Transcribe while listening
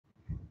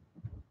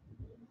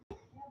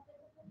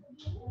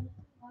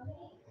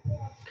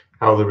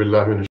أعوذ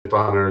بالله من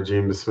الشيطان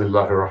الرجيم بسم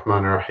الله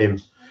الرحمن الرحيم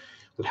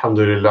الحمد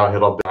لله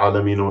رب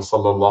العالمين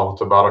وصلى الله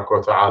تبارك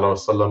وتعالى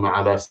وسلم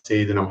على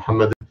سيدنا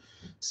محمد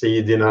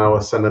سيدنا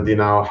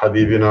وسندنا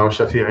وحبيبنا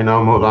وشفيعنا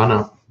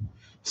ومولانا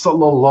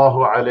صلى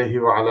الله عليه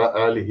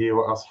وعلى آله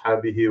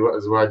وأصحابه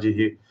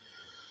وأزواجه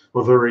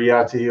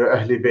وذرياته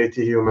وأهل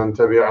بيته ومن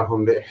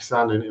تبعهم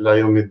بإحسان إلى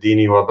يوم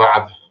الدين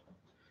وبعد.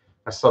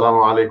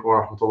 Assalamu alaikum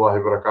wa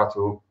rahmatullahi wa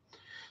barakatuh.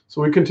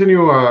 So we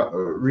continue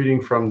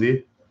reading from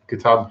the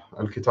Kitab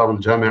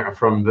al-Jami'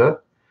 from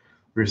the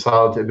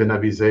Risalat ibn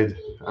Abi Zayd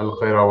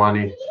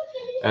al-Qayrawani,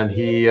 and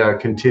he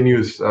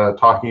continues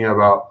talking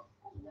about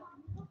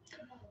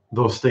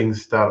those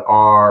things that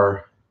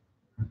are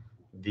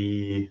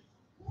the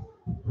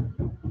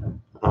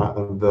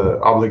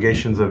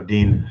obligations of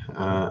deen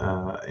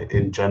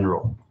in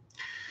general.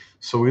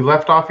 So we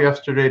left off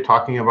yesterday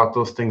talking about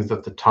those things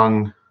that the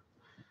tongue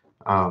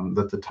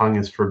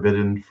is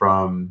forbidden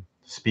from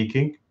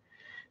speaking,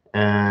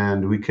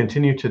 and we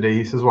continue today.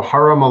 He says,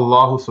 وَحَرَّمَ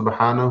اللَّهُ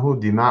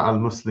سُبْحَانَهُ دِمَاءَ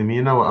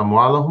الْمُسْلِمِينَ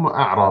وَأَمْوَالَهُمْ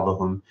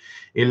وَأَعْرَاضَهُم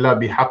إِلَّا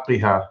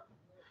بِحَقِّهَا.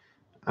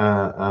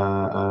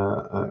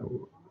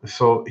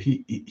 So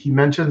he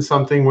mentioned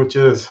something which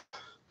is,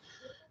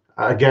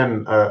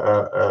 again,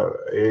 a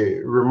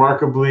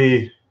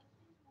remarkably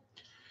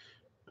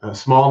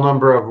small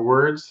number of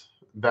words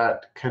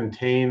that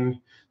contain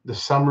the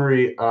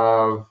summary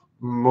of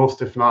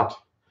most, if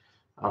not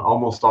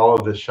almost all,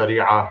 of the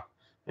Sharia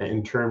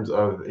in terms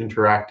of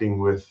interacting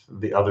with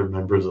the other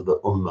members of the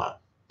Ummah.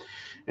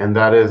 And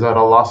that is that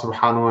Allah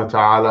subhanahu wa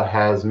ta'ala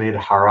has made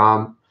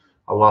haram,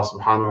 Allah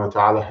subhanahu wa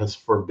ta'ala has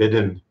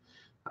forbidden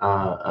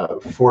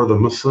for the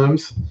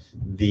Muslims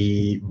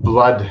the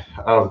blood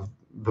of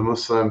the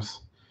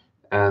Muslims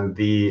and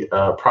the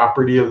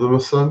property of the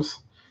Muslims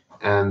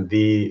and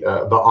the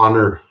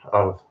honor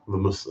of the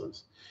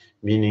Muslims.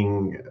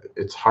 Meaning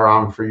it's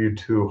haram for you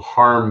to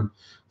harm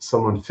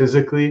someone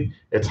physically,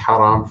 it's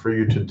haram for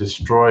you to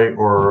destroy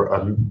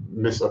or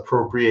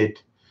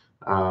misappropriate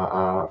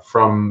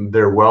from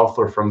their wealth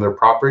or from their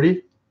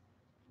property,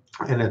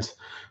 and it's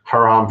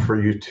haram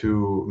for you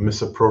to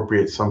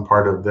misappropriate some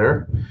part of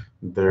their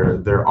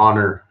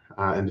honor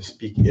and to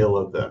speak ill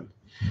of them.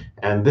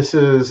 And this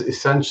is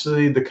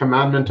essentially the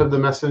commandment of the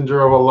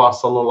Messenger of Allah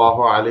sallallahu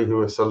alaihi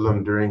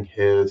wasallam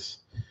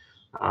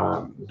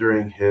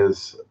during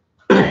his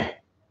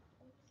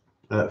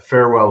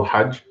farewell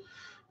Hajj,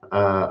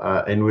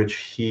 in which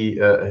he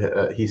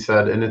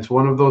said, and it's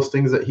one of those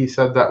things that he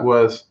said that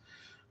was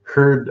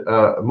heard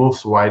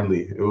most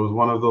widely. It was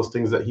one of those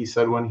things that he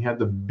said when he had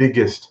the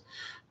biggest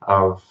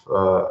of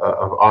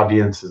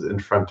audiences in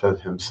front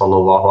of him,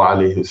 sallallahu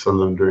alaihi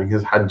wasallam, during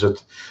his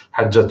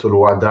Hajjatul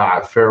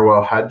Wada',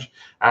 farewell Hajj,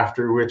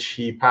 after which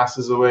he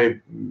passes away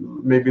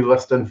maybe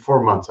less than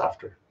 4 months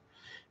after.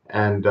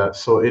 And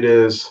so it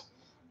is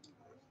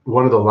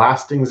one of the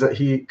last things that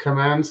he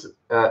commands,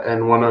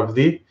 and one of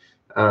the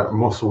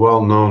most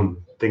well-known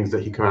things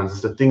that he commands.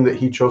 It's the thing that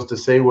he chose to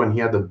say when he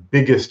had the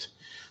biggest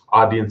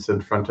audience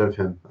in front of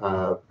him,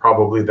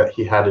 probably that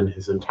he had in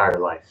his entire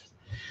life.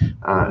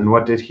 And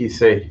what did he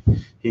say?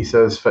 He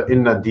says,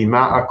 فَإِنَّ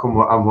دِمَاءَكُمْ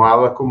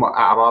وَأَمْوَالَكُمْ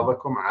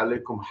وَأَعْرَاضَكُمْ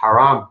عَلَيْكُمْ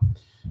حَرَامٌ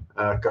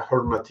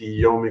كَحُرْمَةِ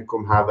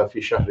يَوْمِكُمْ هَذَا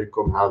فِي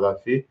شَهْرِكُمْ هَذَا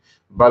فِي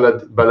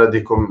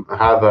بَلَدِكُمْ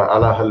هَذَا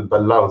أَلَا هَلْ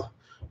بَلَّغْتُ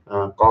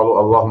قالوا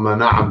اللهم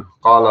نعم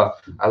قال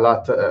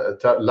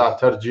لا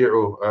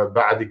ترجعوا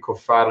بعد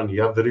كفار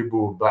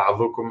يضرب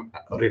بعضكم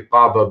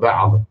رقاب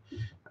بعض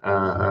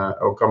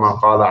أو كما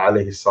قال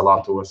عليه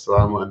الصلاة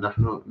والسلام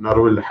ونحن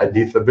نروي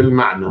الحديث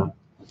بالمعنى.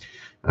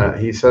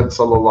 He said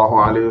sallallahu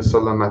alayhi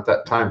wasallam at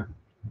that time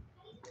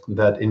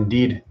that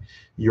indeed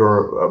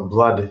your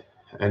blood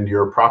and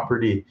your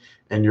property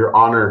and your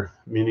honor,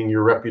 meaning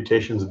your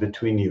reputations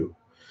between you,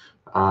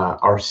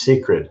 are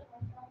sacred.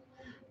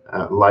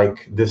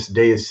 Like this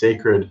day is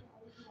sacred,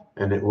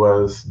 and it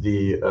was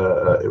the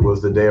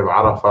day of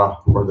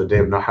Arafah, or the day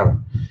of Nahr,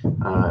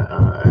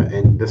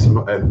 and this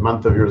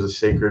month of yours is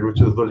sacred, which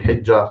is Dhul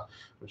Hijjah,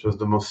 which was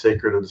the most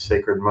sacred of the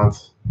sacred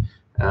months,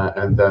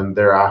 and then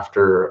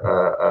thereafter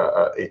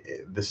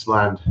this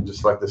land,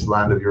 just like this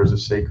land of yours,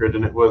 is sacred,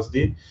 and it was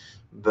the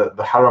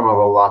haram of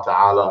Allah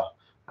Ta'ala,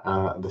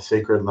 the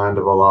sacred land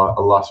of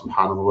Allah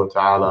subhanahu wa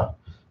ta'ala,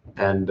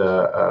 and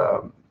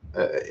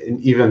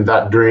even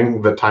that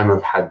during the time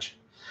of Hajj.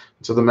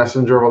 So the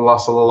Messenger of Allah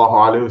sallallahu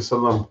alaihi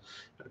wasallam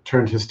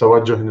turned his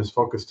tawajjuh and his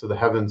focus to the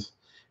heavens,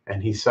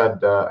 and he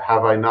said,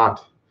 have I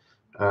not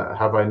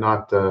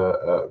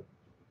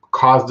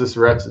caused this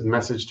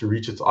message to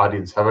reach its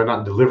audience? Have I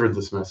not delivered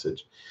this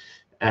message?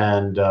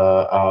 And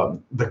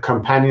the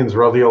companions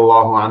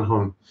radiallahu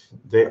anhum,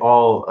 they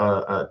all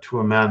to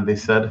a man, they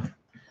said,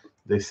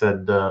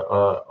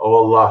 oh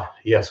Allah,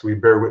 yes, we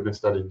bear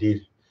witness that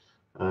indeed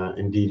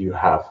you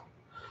have.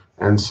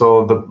 And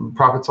so the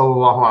Prophet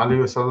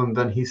ﷺ,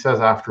 then he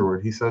says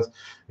afterward, he says,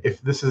 if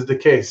this is the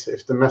case,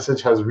 if the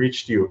message has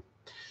reached you,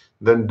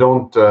 then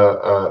don't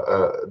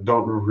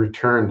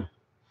return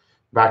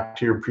back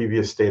to your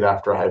previous state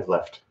after I've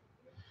left.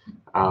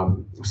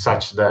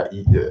 such that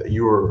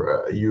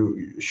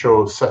you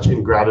show such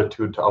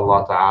ingratitude to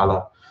Allah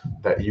Ta'ala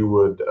that you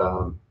would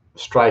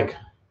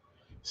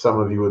some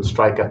of you would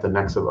strike at the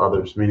necks of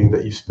others, meaning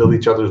that you spill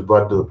each other's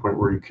blood to the point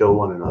where you kill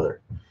one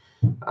another.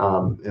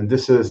 And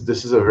this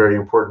is a very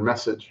important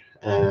message.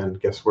 And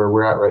guess where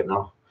we're at right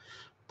now?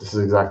 This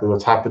is exactly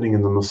what's happening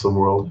in the Muslim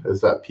world,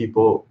 is that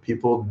people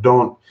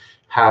don't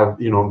have,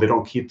 they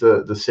don't keep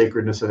the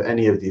sacredness of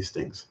any of these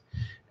things.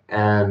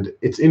 And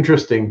it's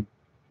interesting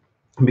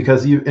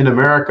because in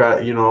America,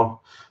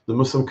 the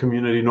Muslim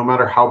community, no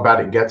matter how bad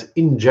it gets,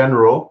 in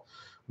general,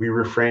 we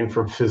refrain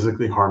from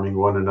physically harming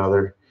one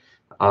another.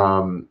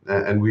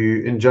 And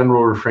we, in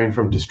general, refrain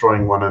from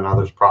destroying one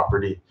another's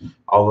property,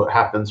 although it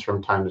happens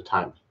from time to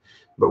time.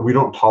 But we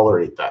don't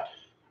tolerate that.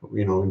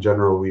 In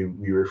general, we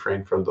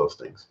refrain from those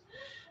things.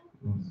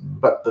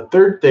 But the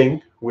third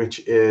thing, which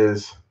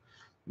is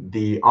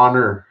the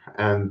honor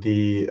and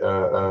the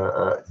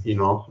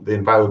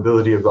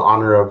inviolability of the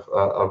honor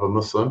of a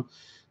Muslim,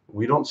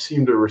 we don't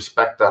seem to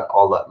respect that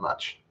all that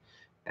much.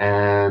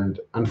 And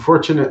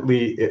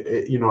unfortunately,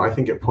 I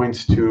think it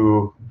points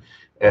to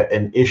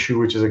an issue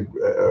which is a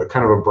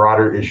kind of a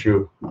broader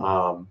issue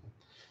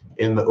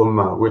in the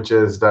Ummah, which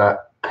is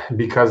that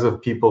because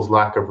of people's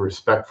lack of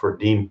respect for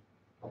Deen,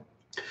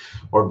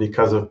 or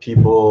because of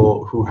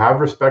people who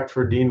have respect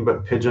for Deen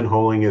but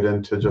pigeonholing it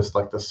into just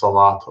like the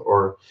Salat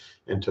or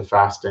into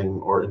fasting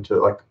or into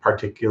like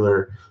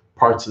particular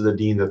parts of the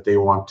Deen that they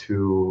want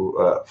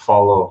to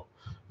follow,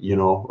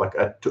 like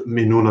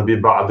تؤمنون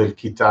ببعض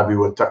الكتاب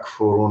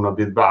وتكفرون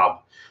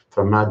ببعض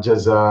فما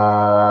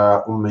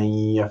جزاء من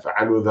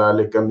يفعل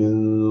ذلك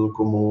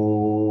منكم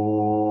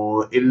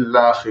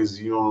إلا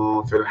خزي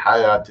في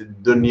الحياة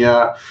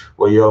الدنيا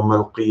ويوم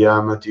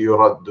القيامة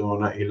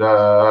يردون إلى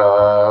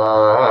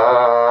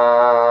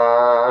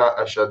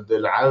أشد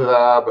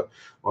العذاب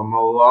وما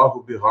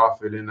الله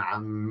بغافل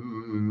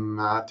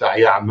عما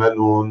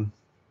يعملون.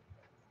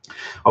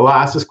 Allah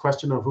asked this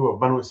question of who? Of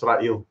Banu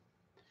Israel.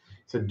 He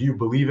said, do you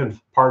believe in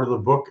part of the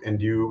book and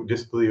do you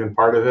disbelieve in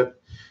part of it?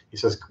 He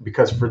says,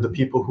 because for the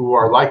people who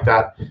are like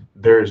that,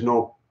 there is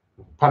no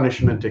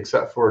punishment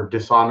except for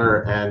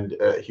dishonor and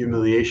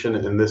humiliation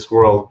in this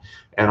world.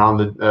 And on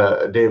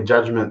the day of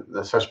judgment,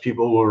 such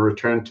people will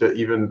return to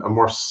even a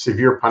more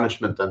severe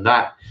punishment than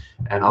that.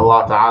 And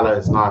Allah Ta'ala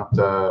is not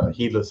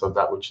heedless of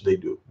that which they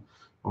do.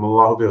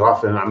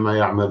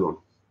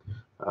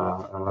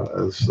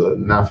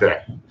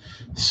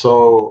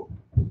 So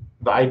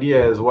the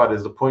idea is, what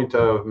is the point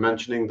of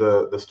mentioning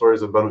the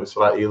stories of Banu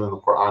Israel in the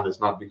Quran is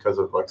not because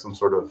of like some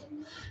sort of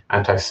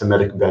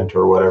anti-Semitic bent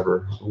or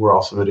whatever. We're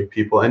all Semitic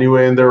people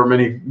anyway, and there were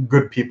many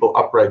good people,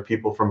 upright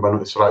people from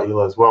Banu Israel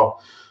as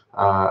well,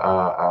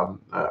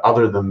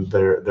 other than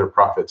their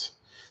prophets.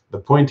 The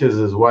point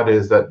is what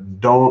is that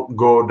don't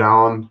go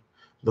down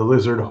the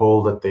lizard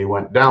hole that they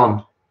went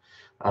down.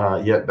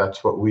 Yet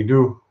that's what we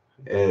do.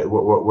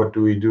 What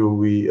do?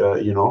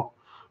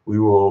 We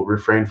will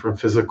refrain from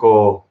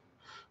physical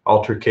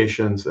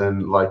altercations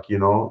and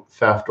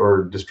theft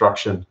or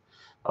destruction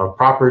of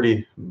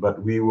property,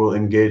 but we will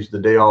engage the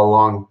day all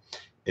long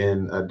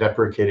in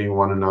deprecating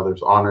one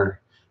another's honor,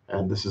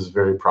 and this is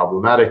very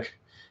problematic.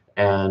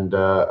 And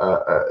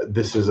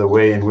this is a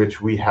way in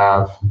which we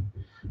have,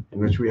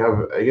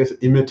 I guess,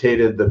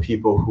 imitated the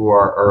people who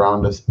are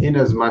around us, in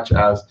as much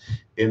as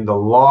in the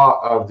law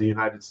of the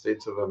United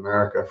States of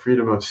America,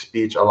 freedom of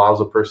speech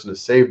allows a person to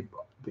say,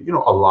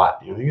 a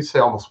lot. You can say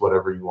almost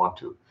whatever you want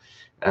to,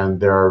 and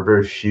there are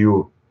very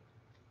few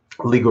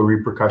legal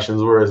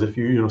repercussions. Whereas if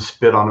you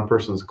spit on a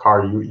person's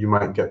car, you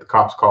might get the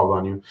cops called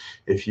on you.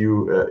 If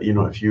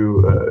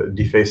you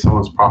deface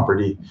someone's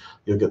property,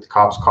 you'll get the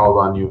cops called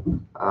on you.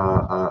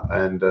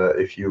 And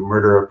if you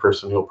murder a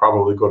person, you'll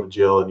probably go to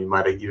jail, and you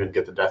might even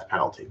get the death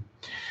penalty.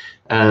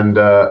 And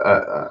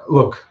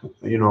look,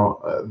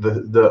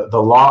 the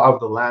law of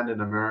the land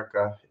in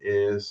America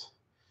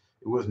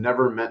it was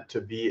never meant to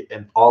be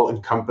an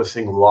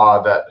all-encompassing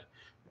law that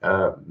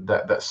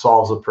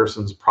solves a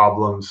person's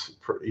problems,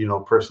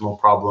 personal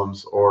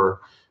problems, or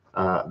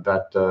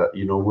that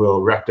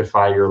will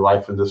rectify your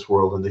life in this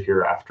world and the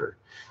hereafter.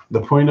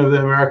 The point of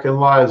the American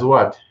law is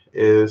what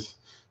is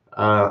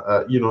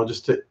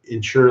just to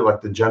ensure like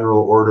the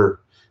general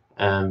order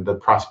and the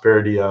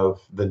prosperity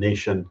of the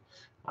nation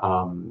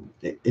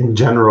in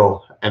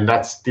general, and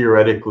that's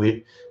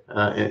theoretically.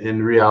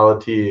 In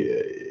reality,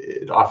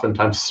 it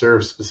oftentimes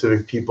serves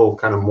specific people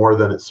kind of more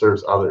than it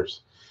serves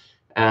others.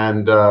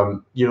 And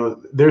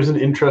there's an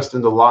interest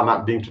in the law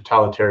not being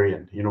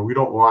totalitarian. We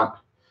don't want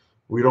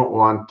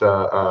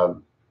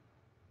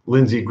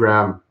Lindsey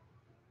Graham,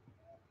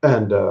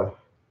 and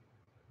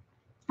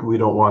we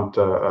don't want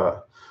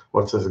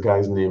what's this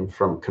guy's name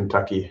from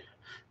Kentucky,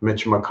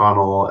 Mitch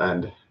McConnell,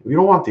 and we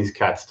don't want these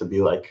cats to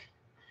be like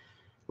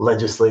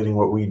legislating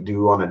what we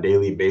do on a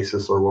daily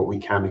basis or what we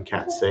can and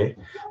can't say.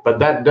 But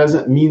that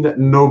doesn't mean that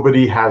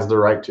nobody has the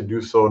right to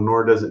do so,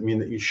 nor does it mean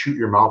that you shoot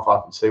your mouth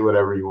off and say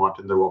whatever you want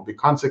and there won't be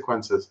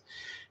consequences.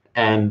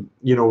 And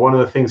one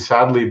of the things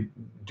sadly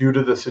due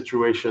to the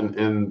situation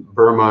in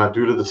Burma,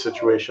 due to the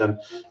situation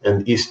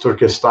in East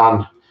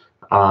Turkestan,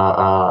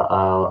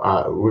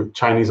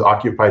 Chinese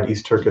occupied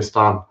East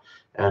Turkestan,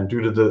 and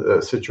due to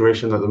the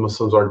situation that the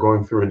Muslims are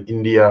going through in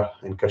India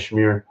and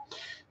Kashmir,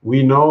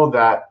 we know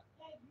that,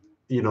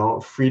 you know,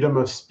 freedom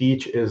of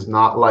speech is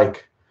not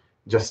like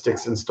just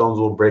sticks and stones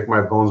will break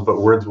my bones,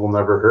 but words will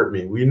never hurt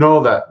me. We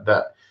know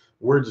that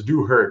words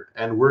do hurt,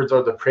 and words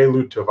are the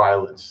prelude to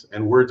violence,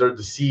 and words are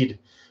the seed,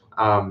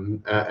 the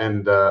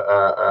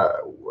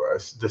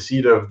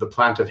seed of the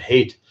plant of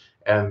hate,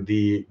 and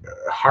the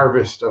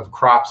harvest of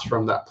crops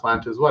from that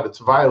plant is what? It's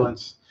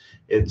violence.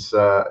 It's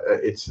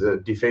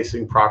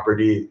defacing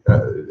property,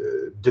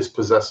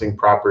 dispossessing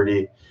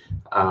property.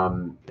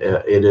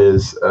 It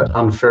is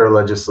unfair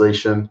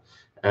legislation,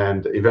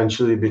 and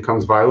eventually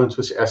becomes violence,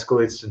 which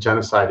escalates to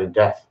genocide and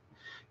death.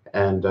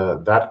 And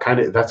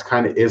that's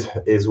kind of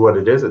is what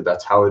it is.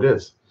 That's how it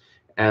is.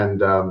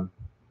 And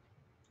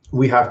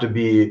we have to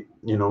be,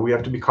 you know, we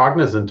have to be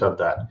cognizant of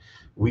that.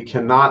 We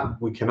cannot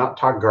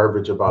talk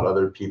garbage about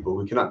other people.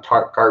 We cannot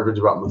talk garbage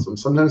about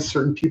Muslims. Sometimes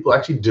certain people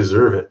actually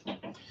deserve it,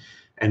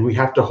 and we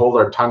have to hold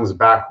our tongues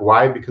back.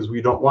 Why? Because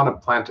we don't want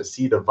to plant a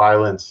seed of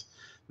violence.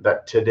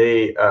 That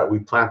today we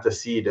plant the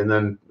seed, and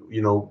then,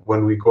 you know,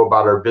 when we go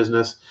about our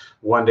business,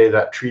 one day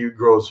that tree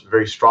grows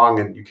very strong,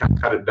 and you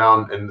can't cut it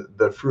down, and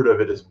the fruit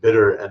of it is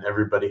bitter, and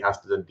everybody has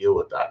to then deal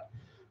with that.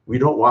 We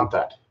don't want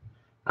that.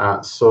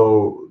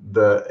 So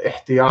the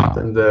ihtiyat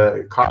and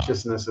the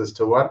cautiousness is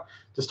to what?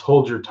 Just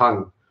hold your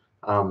tongue.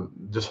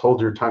 Just hold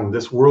your tongue.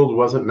 This world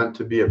wasn't meant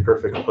to be a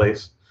perfect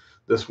place.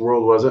 This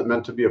world wasn't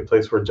meant to be a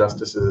place where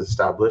justice is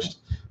established.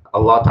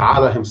 Allah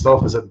Ta'ala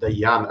himself is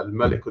al-Dayyan,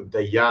 al-Malik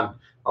al-Dayyan.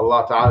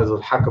 Allah Ta'ala is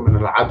al-Hakam and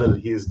al-Adl.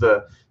 He's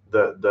the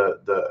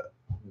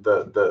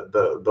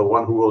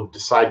one who will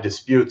decide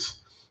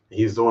disputes.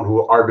 He's the one who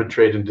will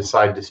arbitrate and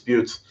decide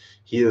disputes.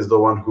 He is the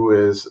one who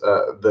is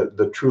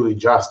the truly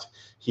just.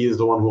 He is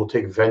the one who will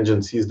take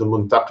vengeance. He's the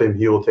muntaqim.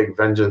 He will take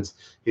vengeance.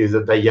 He is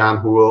the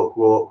Dayyan who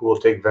will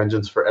take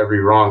vengeance for every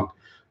wrong.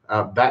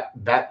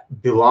 That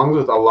belongs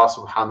with Allah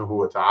subhanahu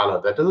wa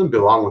ta'ala. That doesn't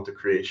belong with the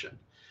creation.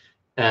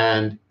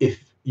 And if,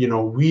 you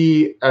know,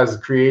 we as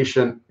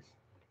creation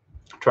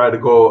try to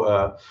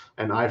go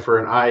an eye for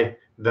an eye,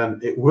 then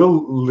it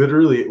will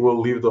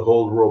leave the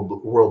whole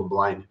world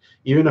blind.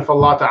 Even if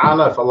Allah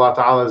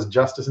Ta'ala's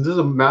justice, and this is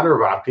a matter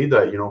of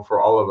aqidah, you know,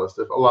 for all of us.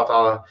 If Allah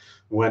Ta'ala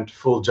went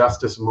full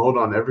justice mode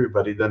on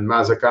everybody, then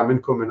ma zaka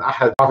minkum min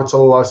ahad. Prophet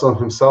Sallallahu Alaihi Wasallam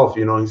himself,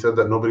 you know, he said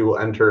that nobody will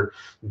enter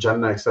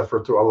Jannah except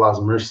for through Allah's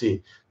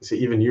mercy. He said,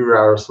 even you, Ya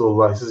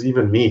Rasulullah. He says,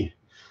 even me.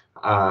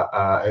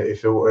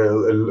 If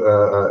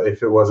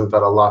it wasn't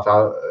that Allah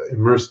Ta'ala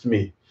immersed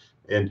me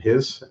in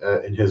His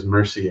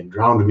mercy and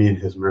drowned me in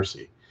His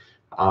mercy.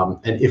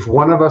 And if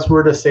one of us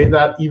were to say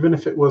that, even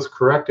if it was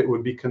correct, it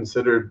would be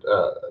considered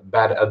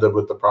bad adab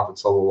with the Prophet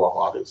Sallallahu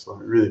Alaihi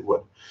Wasallam. It really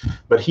would.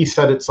 But he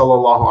said it,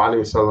 Sallallahu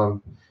Alaihi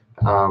Wasallam,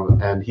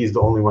 and he's the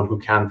only one who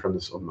can from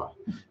this ummah.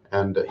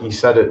 And he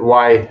said it.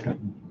 Why?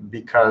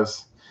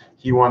 Because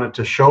he wanted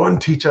to show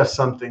and teach us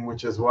something,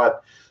 which is that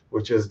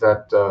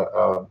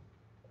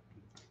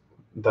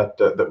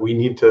we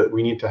need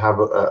to have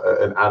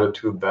an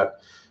attitude that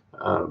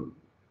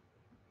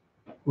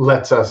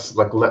let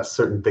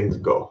certain things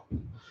go.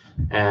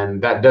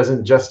 And that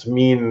doesn't just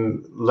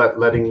mean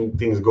letting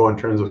things go in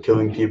terms of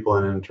killing people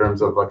and in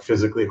terms of like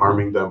physically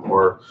harming them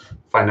or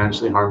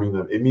financially harming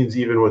them. It means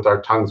even with our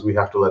tongues, we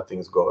have to let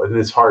things go. And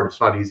it's hard, it's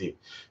not easy,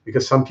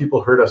 because some people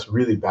hurt us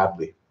really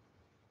badly.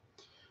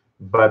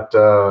 But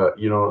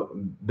you know,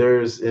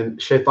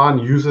 shaitan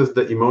uses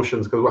the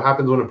emotions, because what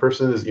happens when a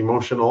person is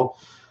emotional,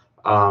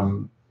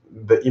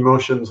 the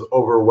emotions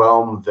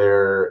overwhelm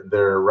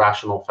their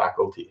rational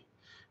faculty.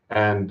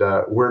 And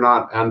we're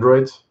not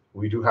androids.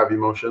 We do have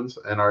emotions,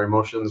 and our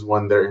emotions,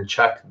 when they're in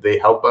check, they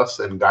help us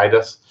and guide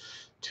us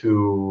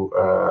to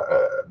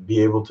be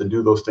able to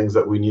do those things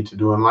that we need to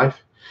do in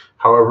life.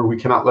 However, we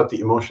cannot let the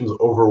emotions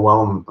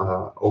overwhelm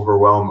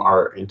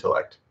our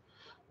intellect.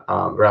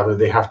 Rather,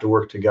 they have to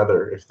work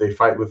together. If they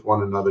fight with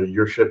one another,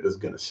 your ship is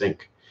going to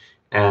sink.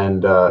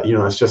 And you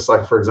know, it's just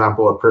like, for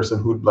example, a person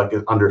who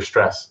is under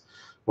stress.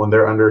 When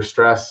they're under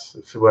stress,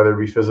 whether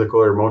it be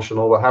physical or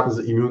emotional, what happens?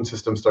 The immune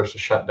system starts to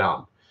shut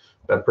down.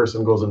 That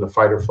person goes into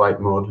fight or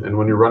flight mode. And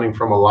when you're running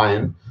from a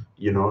lion,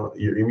 you know,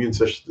 your immune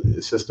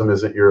system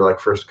isn't your like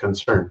first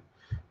concern.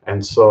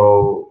 And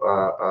so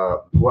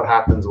what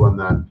happens when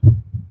that,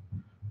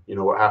 you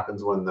know,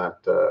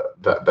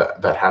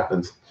 that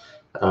happens?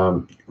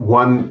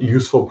 One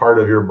useful part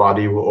of your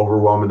body will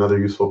overwhelm another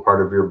useful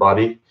part of your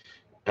body.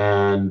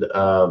 And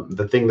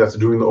the thing that's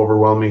doing the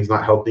overwhelming is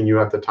not helping you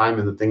at the time,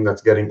 and the thing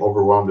that's getting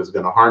overwhelmed is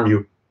going to harm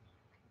you.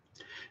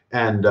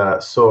 And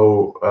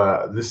so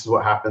this is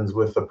what happens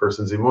with a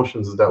person's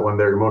emotions, is that when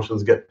their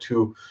emotions get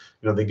too,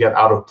 you know, they get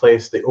out of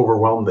place, they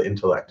overwhelm the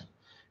intellect.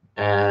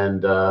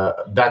 And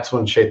that's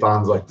when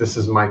shaitan's like, this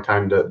is my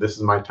time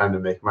to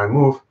make my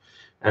move.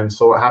 And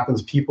so what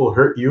happens? People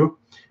hurt you,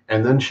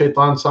 and then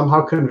shaitan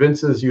somehow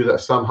convinces you that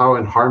somehow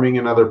in harming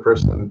another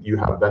person you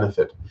have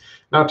benefit.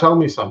 Now tell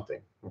me something,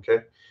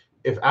 okay?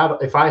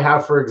 if I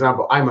have, for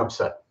example, I'm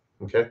upset.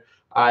 Okay,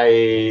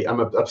 I'm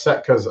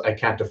upset because I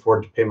can't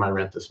afford to pay my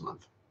rent this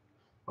month.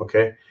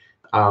 Okay,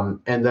 and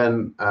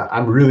then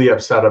I'm really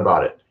upset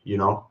about it, you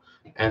know.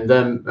 And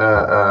then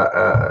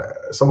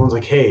someone's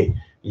like, hey,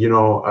 you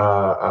know,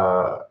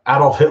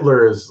 Adolf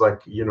Hitler is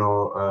like, you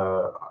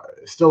know,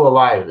 still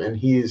alive, and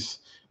he's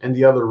in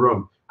the other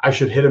room. I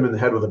should hit him in the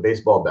head with a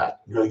baseball bat.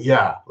 You know,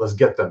 yeah, let's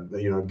get them.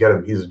 You know, get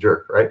him. He's a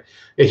jerk, right?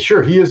 Yeah,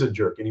 sure, he is a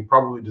jerk, and he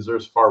probably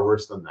deserves far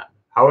worse than that.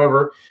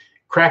 However,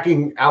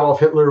 cracking Adolf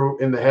Hitler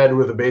in the head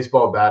with a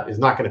baseball bat is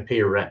not going to pay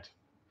your rent.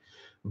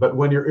 But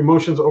when your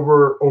emotions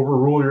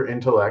overrule your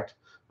intellect,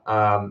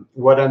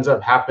 what ends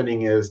up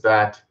happening is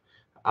that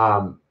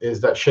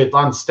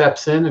shaitan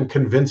steps in and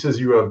convinces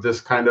you of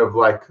this kind of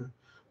like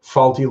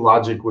faulty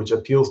logic, which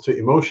appeals to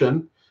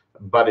emotion,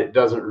 but it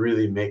doesn't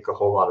really make a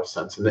whole lot of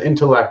sense in the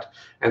intellect.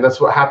 And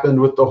that's what happened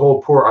with the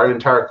whole our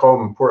entire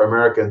qawm, poor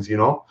Americans, you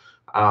know.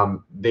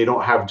 They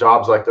don't have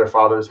jobs like their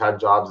fathers had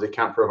jobs. They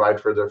can't provide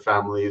for their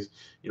families.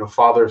 You know,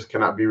 fathers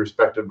cannot be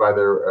respected by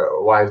their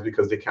wives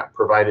because they can't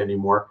provide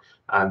anymore.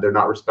 And they're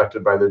not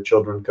respected by their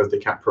children because they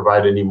can't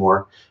provide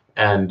anymore.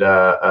 And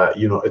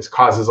you know, it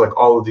causes like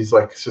all of these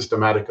like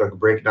systematic like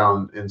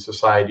breakdown in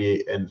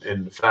society and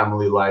in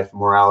family life,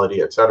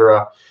 morality,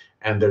 etc.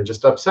 And they're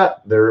just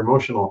upset. They're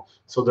emotional.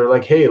 So they're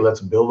like, hey, let's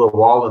build a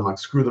wall and like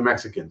screw the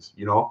Mexicans.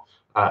 You know,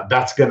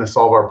 that's gonna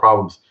solve our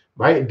problems,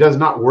 right? It does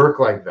not work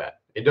like that.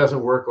 It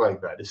doesn't work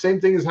like that. The same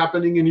thing is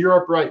happening in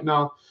Europe right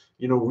now.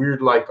 You know,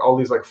 weird like all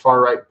these like far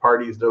right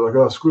parties. They're like,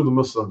 oh, screw the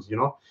Muslims. You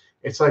know,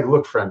 it's like,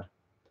 look, friend,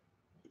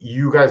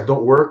 you guys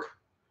don't work.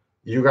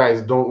 You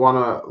guys don't want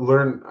to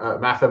learn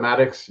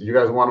mathematics. You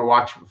guys want to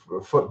watch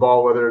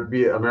football, whether it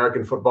be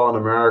American football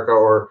in America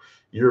or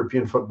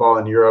European football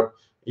in Europe.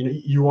 You know,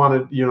 you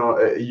want to,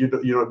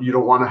 you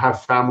don't want to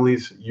have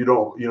families. You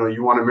don't,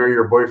 you want to marry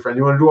your boyfriend.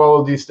 You want to do all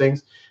of these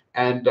things,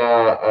 and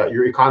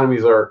your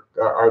economies are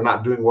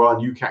not doing well,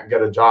 and you can't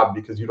get a job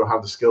because you don't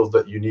have the skills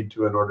that you need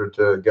to in order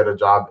to get a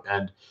job,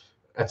 and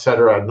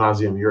etc. ad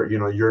nauseum.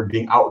 You're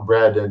being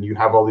outbred, and you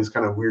have all these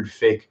kind of weird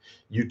fake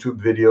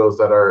YouTube videos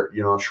that are,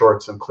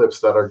 shorts and clips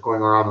that are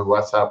going around on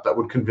WhatsApp that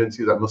would convince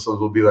you that Muslims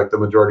will be like the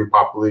majority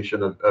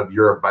population of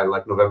Europe by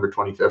like November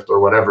 25th or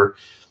whatever.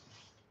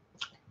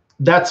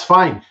 That's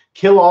fine.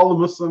 Kill all the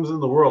Muslims in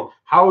the world.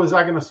 How is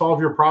that going to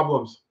solve your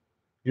problems?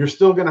 You're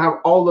still going to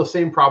have all the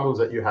same problems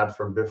that you had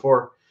from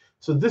before.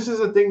 So this is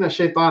the thing that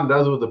shaitan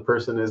does with a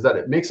person, is that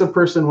it makes a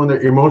person, when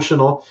they're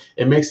emotional,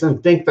 it makes them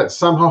think that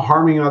somehow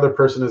harming another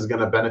person is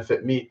going to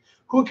benefit me.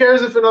 Who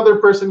cares if another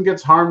person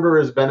gets harmed or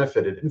is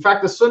benefited? In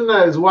fact, the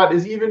sunnah is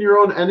even your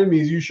own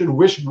enemies, you should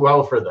wish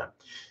well for them.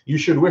 You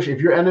should wish,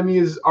 if your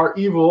enemies are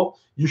evil,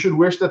 you should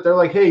wish that they're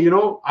like, hey,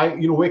 I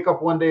wake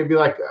up one day and be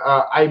like,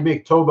 I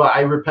make tawbah,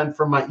 I repent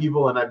from my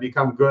evil and I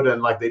become good,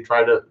 and like they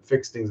try to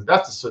fix things.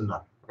 That's the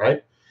sunnah,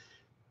 right?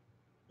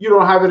 You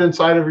don't have it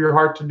inside of your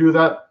heart to do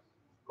that.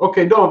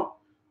 Okay, don't.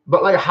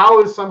 But like,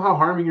 how is somehow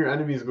harming your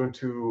enemies going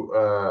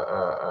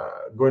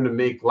to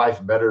make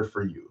life better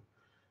for you?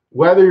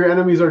 Whether your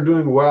enemies are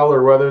doing well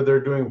or whether they're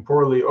doing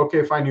poorly,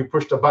 okay, fine. You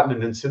pushed a button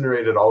and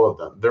incinerated all of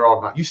them. They're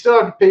all gone. You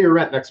still have to pay your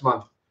rent next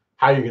month.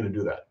 How are you going to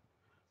do that?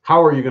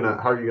 How are you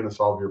gonna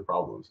solve your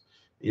problems?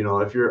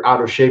 If you're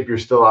out of shape, you're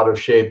still out of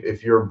shape.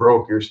 If you're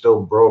broke, you're still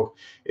broke.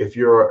 If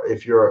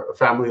your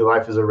family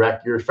life is a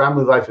wreck, your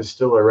family life is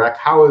still a wreck.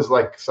 How is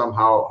like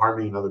somehow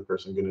harming another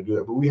person going to do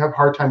that? But we have a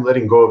hard time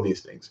letting go of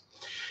these things.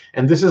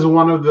 And this is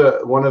one of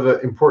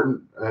the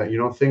important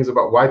things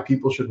about why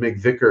people should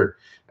make dhikr,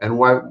 and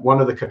why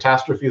one of the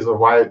catastrophes of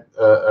why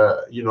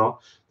the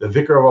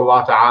dhikr of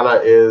Allah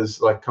Ta'ala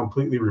is like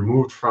completely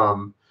removed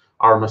from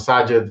our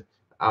masajid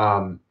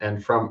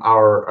and from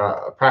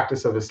our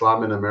practice of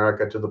Islam in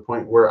America, to the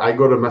point where I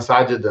go to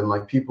masajid and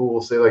like people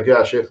will say like,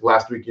 yeah, Sheikh,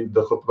 last week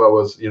the khutbah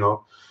was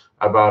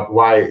about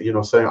why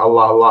saying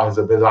Allah is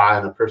a bid'ah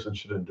and a person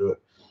shouldn't do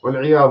it.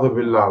 وَالْعِيَاذُ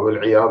بِاللَّهِ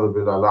وَالْعِيَاذُ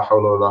بِاللَّهِ لَا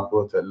حَوْلَ وَلَا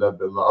قُوَّةَ إِلَّا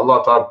بِاللَّهِ.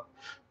 Allah Ta'ala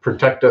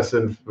protect us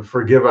and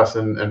forgive us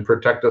and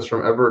protect us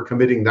from ever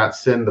committing that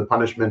sin, the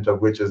punishment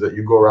of which is that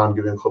you go around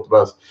giving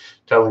khutbahs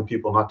telling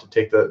people not to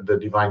take the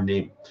divine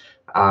name.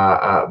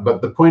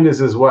 But the point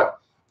is what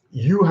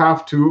you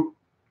have to,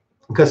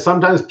 because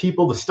sometimes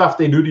people, the stuff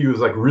they do to you is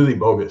like really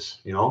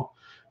bogus.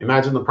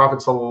 Imagine the Prophet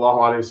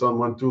ﷺ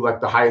went through like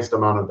the highest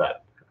amount of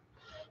that.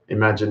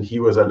 Imagine he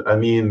was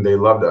al-Amin. They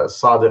loved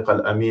Sadiq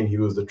al-Amin. He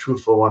was the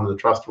truthful one, the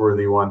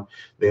trustworthy one.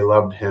 They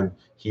loved him.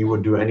 He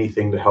would do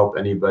anything to help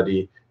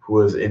anybody who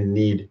was in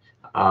need.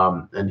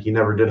 And he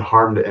never did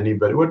harm to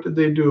anybody. What did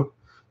they do?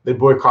 They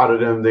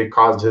boycotted him. They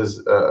caused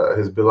his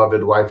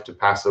beloved wife to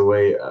pass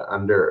away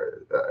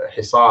under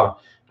hisar,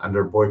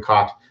 under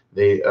boycott.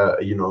 They Utbah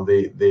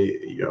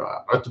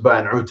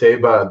and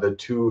Utayba, the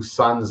two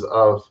sons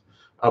of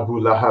Abu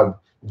Lahab,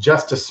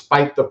 just to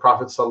spite the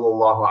Prophet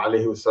sallallahu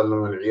alaihi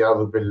wasallam,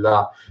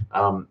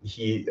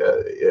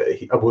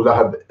 Abu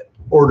Lahab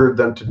ordered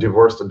them to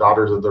divorce the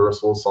daughters of the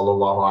Rasul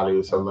sallallahu alaihi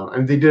wasallam,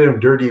 and they did him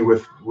dirty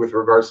with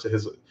regards to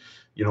his,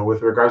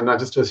 with regards not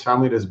just to his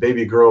family, to his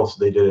baby girls.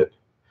 They did it.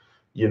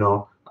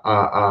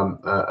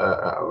 وَالْعِيَاذُ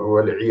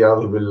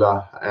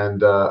بِاللَّهِ.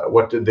 And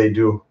what did they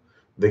do?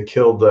 They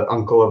killed the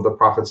uncle of the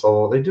Prophet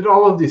ﷺ. They did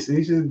all of these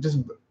are just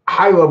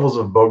high levels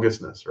of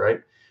bogusness,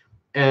 right?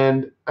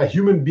 And a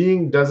human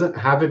being doesn't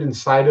have it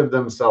inside of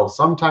themselves.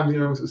 Sometimes, you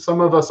know,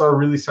 some of us are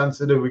really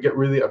sensitive. We get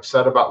really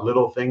upset about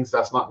little things.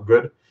 That's not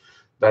good.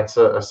 That's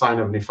a sign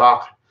of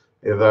nifaq.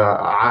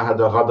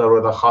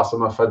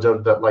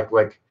 That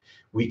like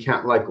we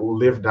can't like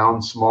live down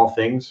small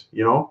things,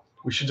 you know.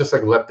 We should just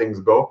like let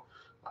things go.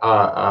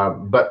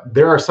 But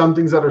there are some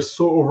things that are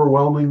so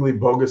overwhelmingly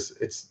bogus.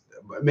 It's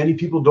many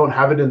people don't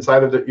have it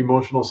inside of their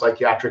emotional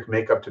psychiatric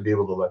makeup to be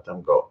able to let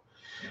them go.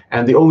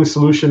 And the only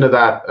solution to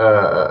that,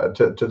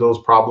 to those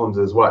problems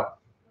is what?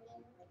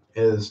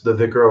 Is the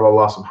dhikr of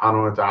Allah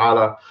subhanahu wa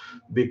ta'ala,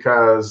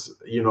 because,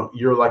 you know,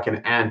 you're like an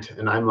ant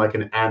and I'm like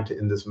an ant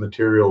in this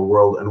material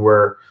world, and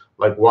we're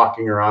like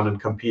walking around and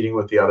competing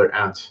with the other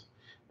ants.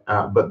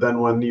 But then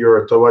when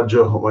your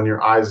tawajjuh, when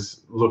your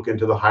eyes look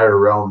into the higher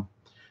realm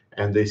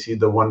and they see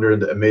the wonder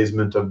and the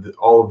amazement of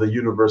all of the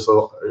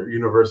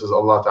universes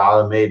Allah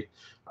ta'ala made,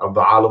 of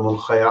the alamul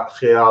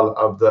khayal,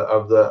 of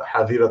the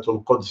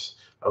hadiratul quds,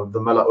 of the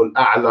mala'ul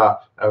a'la,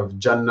 of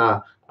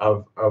Jannah,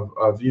 of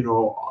you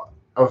know,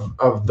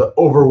 of the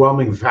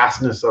overwhelming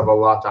vastness of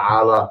Allah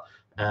Ta'ala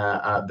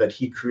that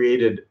He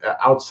created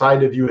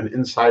outside of you and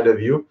inside of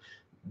you.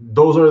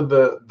 Those are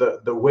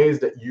the ways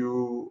that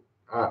you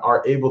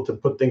are able to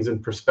put things in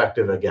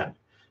perspective again.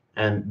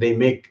 And they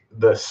make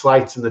the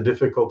slights and the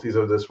difficulties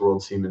of this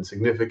world seem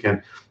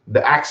insignificant.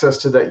 The access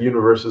to that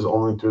universe is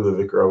only through the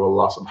dhikr of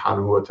Allah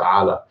subhanahu wa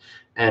ta'ala.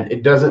 And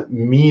it doesn't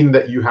mean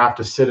that you have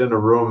to sit in a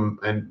room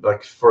and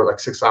like for like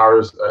 6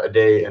 hours a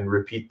day and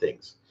repeat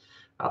things.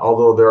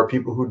 Although there are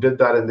people who did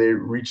that and they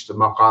reached the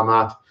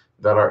maqamat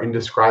that are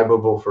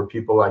indescribable for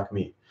people like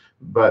me.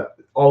 But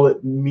all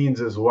it means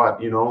is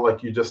what, you know,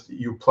 like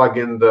you plug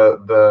in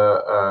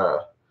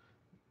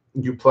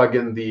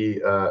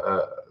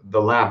the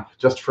lamp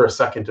just for a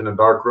second in a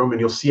dark room, and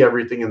you'll see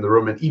everything in the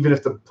room. And even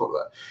if the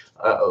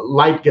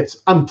light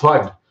gets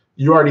unplugged,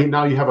 you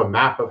have a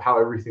map of how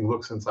everything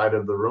looks inside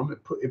of the room.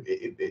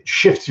 It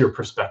shifts your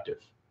perspective,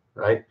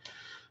 right?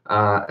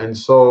 And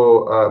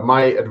so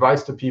my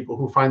advice to people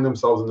who find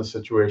themselves in this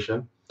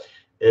situation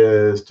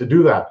is to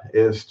do that,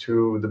 is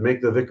to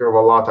make the dhikr of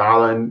Allah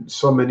Ta'ala in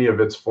so many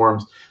of its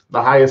forms.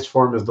 The highest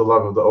form is the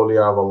love of the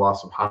awliya of Allah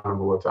Subhanahu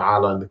wa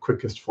Ta'ala, and the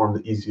quickest form,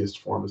 the easiest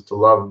form, is to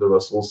love the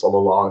Rasul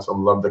Sallallahu Alaihi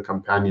Wasallam, love the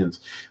companions,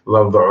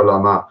 love the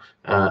ulama,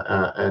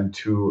 and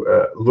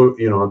to look,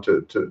 you know,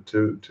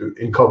 to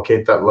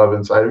inculcate that love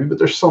inside of you. But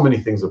there's so many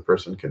things a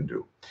person can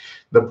do.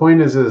 The point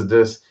is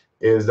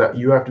that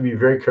you have to be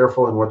very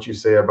careful in what you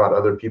say about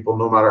other people,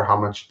 no matter how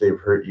much they've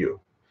hurt you.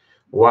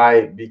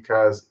 Why?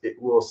 Because it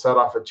will set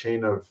off a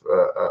chain of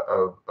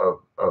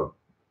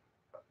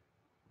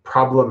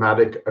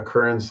problematic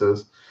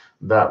occurrences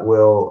that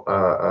will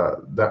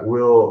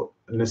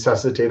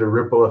necessitate a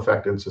ripple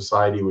effect in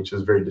society, which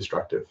is very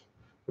destructive.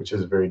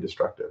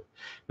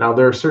 Now,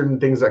 there are certain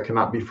things that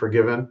cannot be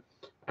forgiven,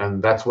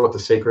 and that's what the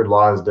sacred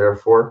law is there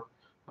for.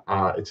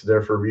 It's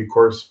there for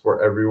recourse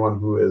for everyone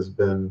who has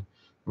been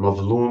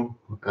mazloom.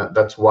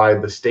 That's why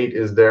the state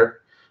is there.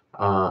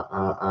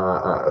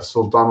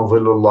 Sultan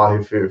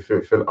Dhillullahi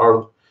fil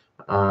ard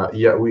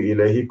ya'wi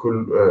ilayhi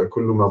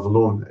kullu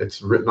mazloom.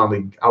 It's written on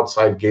the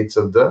outside gates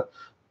of the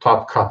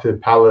Topkapi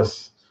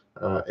Palace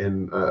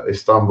in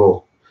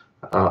Istanbul.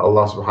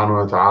 Allah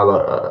subhanahu wa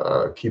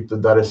ta'ala keep the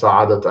Dar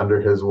Sa'adat under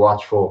his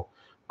watchful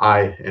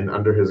eye and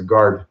under his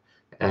guard,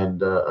 and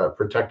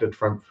protect it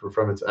from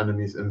its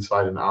enemies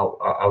inside and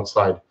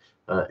outside,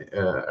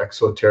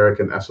 exoteric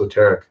and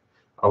esoteric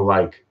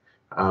alike.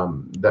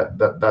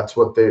 That's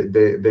what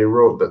they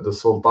wrote, that the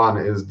Sultan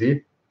is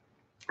the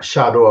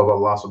shadow of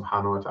Allah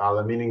subhanahu wa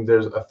ta'ala, meaning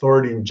there's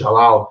authority in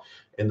Jalal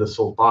in the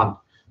Sultan,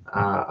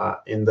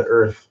 in the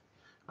earth,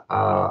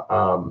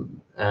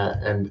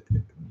 and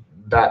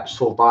that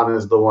Sultan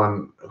is the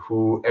one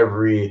who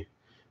every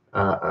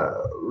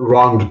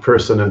wronged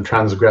person and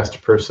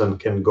transgressed person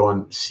can go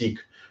and seek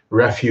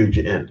refuge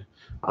in,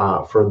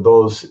 for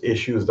those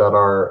issues that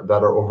are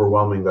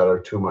overwhelming, that are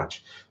too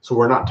much. So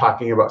we're not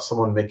talking about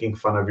someone making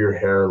fun of your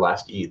hair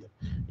last Eid.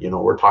 You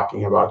know, we're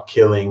talking about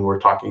killing, we're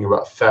talking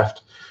about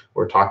theft,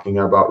 we're talking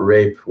about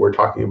rape, we're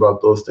talking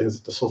about those things.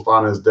 The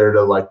Sultan is there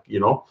to, like,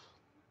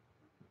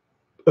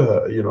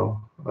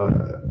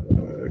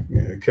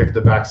 kick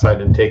the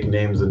backside and take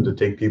names, and to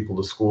take people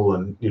to school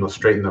and,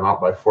 straighten them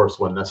out by force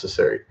when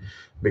necessary.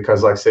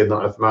 Because, like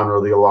Sayyidina Uthman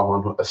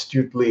radiallahu anhu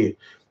astutely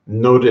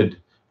noted,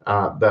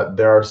 that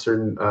there are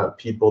certain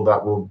people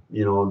that will,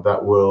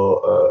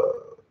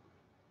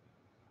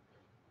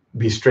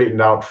 be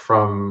straightened out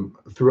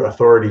through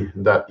authority,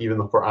 that even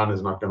the Quran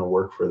is not going to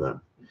work for them.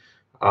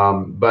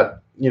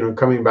 But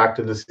coming back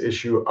to this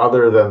issue,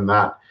 other than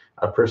that,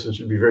 a person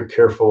should be very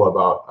careful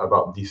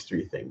about these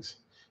three things,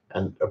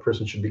 and a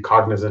person should be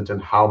cognizant in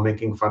how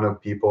making fun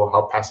of people,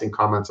 how passing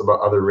comments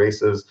about other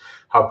races,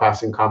 how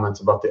passing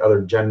comments about the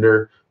other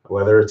gender,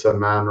 whether it's a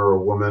man or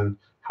a woman,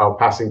 how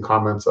passing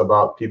comments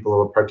about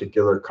people of a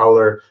particular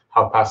color,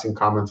 how passing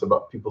comments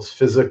about people's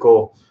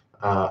physical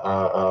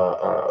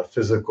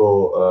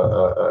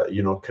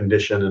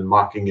condition and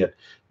mocking it,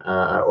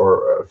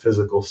 or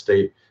physical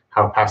state,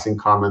 how passing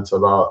comments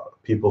about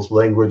people's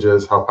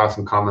languages, how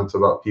passing comments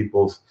about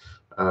people's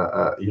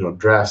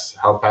dress,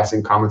 how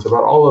passing comments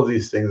about all of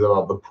these things,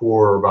 about the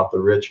poor, about the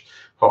rich,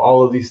 how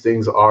all of these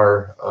things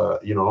are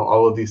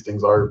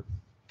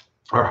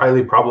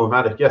highly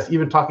problematic. Yes,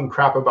 even talking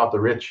crap about the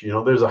rich,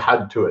 there's a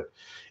had to it.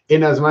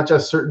 In as much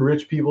as certain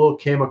rich people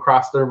came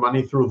across their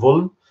money through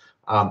dhulm,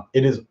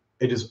 it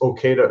is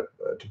okay to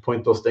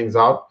point those things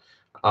out,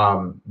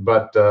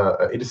 but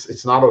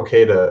it's not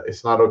okay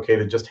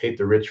to just hate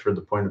the rich for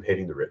the point of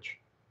hating the rich.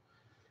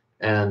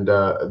 And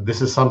this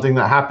is something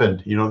that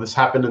happened. This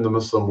happened in the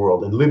Muslim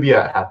world. In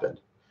Libya, it happened.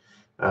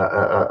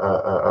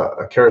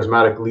 A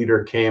charismatic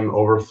leader came,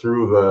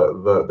 overthrew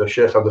the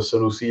Sheikh of the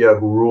Sanusiya,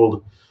 who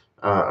ruled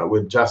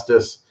with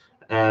justice,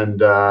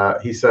 and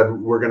he said,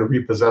 we're going to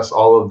repossess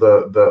all of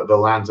the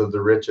lands of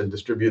the rich and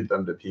distribute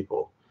them to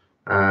people.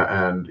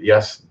 And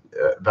yes,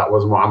 that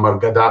was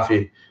Muammar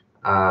Gaddafi,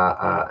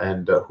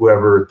 and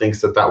whoever thinks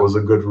that was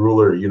a good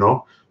ruler,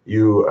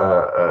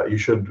 you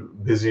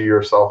should busy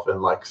yourself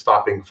in like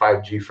stopping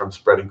 5G from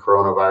spreading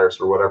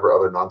coronavirus or whatever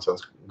other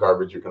nonsense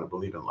garbage you're going to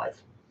believe in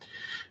life.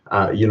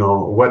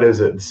 What is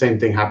it? The same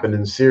thing happened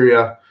in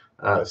Syria.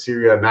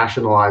 Syria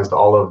nationalized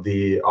all of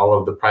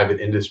the private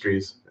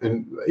industries,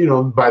 and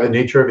by the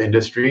nature of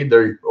industry,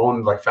 they're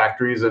owned, like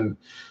factories and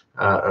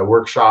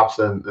workshops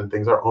and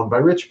things are owned by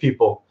rich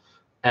people,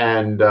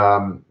 and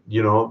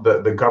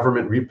the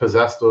government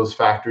repossessed those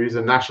factories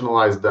and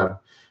nationalized them.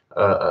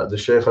 The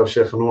Sheikh of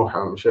Sheikh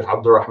Nuh, Sheikh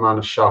Abdurrahman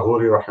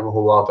al-Shahuri,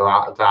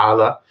 rahimahullah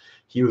ta'ala,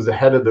 he was the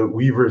head of the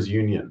Weavers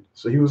Union,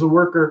 so he was a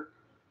worker.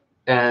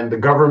 And the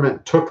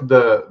government took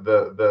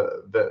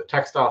the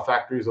textile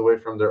factories away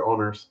from their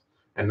owners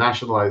and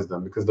nationalized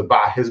them, because the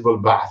Hizb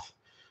al-Ba'ath,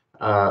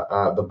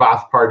 the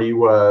Ba'ath party,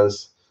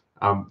 was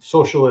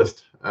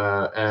socialist,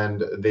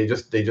 and they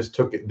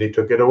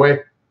took it away.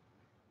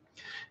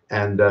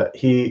 And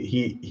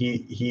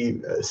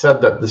he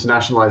said that this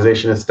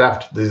nationalization is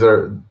theft. These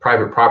are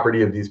private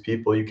property of these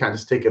people. You can't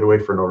just take it away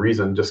for no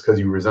reason, just because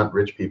you resent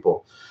rich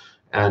people.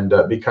 And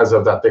because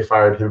of that, they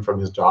fired him from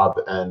his job,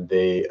 and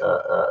they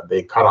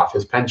cut off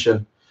his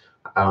pension.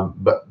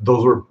 But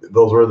those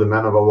were the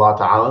men of Allah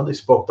Ta'ala. They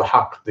spoke the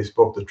haqq, they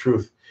spoke the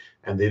truth,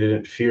 and they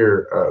didn't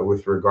fear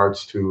with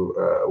regards to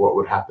what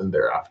would happen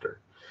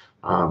thereafter.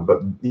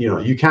 But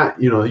you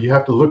can't, you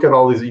have to look at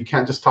all these. You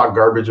can't just talk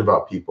garbage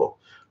about people.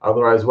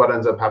 Otherwise, what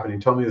ends up happening?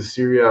 Tell me, is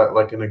Syria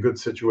like in a good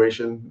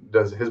situation?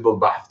 Does Hizb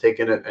al-Ba'ath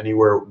taken it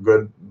anywhere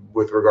good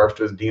with regards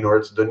to its deen or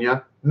its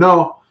dunya?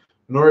 No,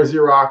 nor is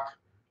Iraq.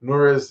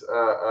 Nor is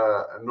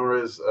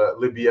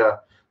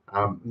Libya,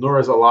 nor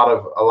is a lot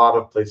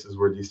of places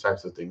where these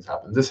types of things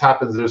happen. This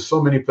happens. There's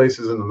so many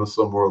places in the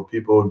Muslim world.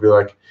 People would be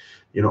like,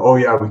 oh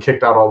yeah, we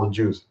kicked out all the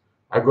Jews.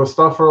 I go,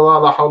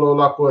 astaghfirullah, la hawla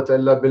wa la quwwata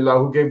illa billah.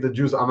 Who gave the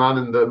Jews aman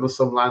in the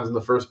Muslim lands in the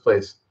first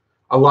place?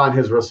 Allah and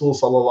His Rasul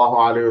sallallahu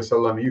alaihi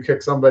wasallam. You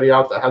kick somebody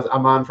out that has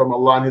aman from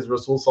Allah and His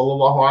Rasul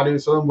sallallahu alaihi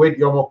wasallam. Wait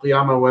Yawm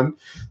al-Qiyamah, when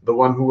the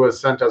one who was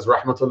sent as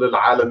rahmatul lil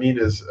alameen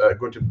is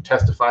going to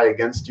testify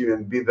against you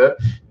and be the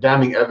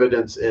damning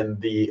evidence in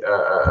the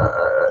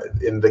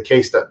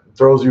case that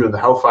throws you in the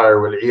hellfire.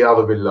 Wal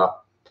iyadu billah.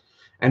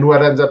 And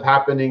what ends up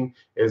happening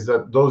is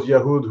that those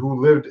Yahud who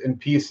lived in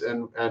peace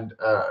and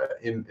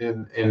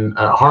in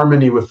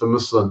harmony with the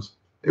Muslims,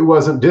 it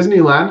wasn't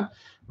Disneyland,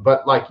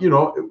 but like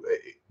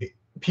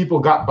people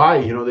got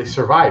by, they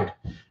survived,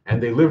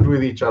 and they lived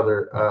with each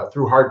other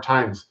through hard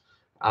times.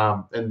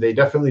 And they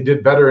definitely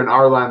did better in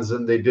our lands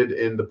than they did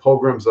in the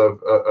pogroms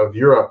of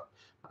Europe.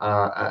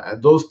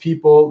 And those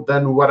people,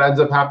 then what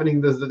ends up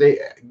happening is that they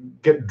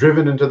get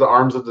driven into the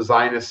arms of the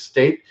Zionist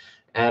state,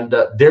 and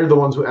they're the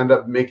ones who end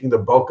up making the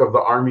bulk of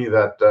the army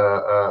that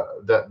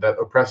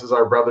oppresses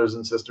our brothers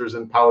and sisters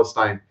in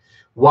Palestine.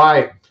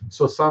 Why?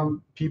 So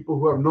some people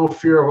who have no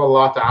fear of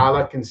Allah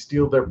Ta'ala can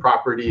steal their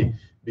property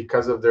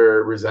because of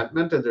their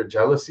resentment and their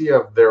jealousy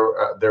of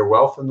their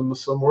wealth in the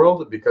Muslim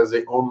world, because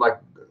they own like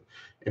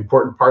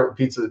important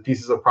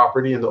pieces of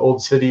property in the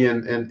old city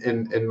and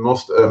in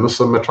most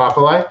Muslim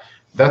metropoli.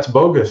 That's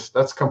bogus.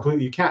 That's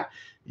completely,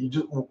 you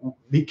just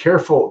be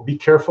careful. Be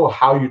careful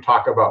how you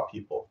talk about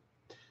people.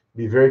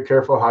 Be very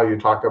careful how you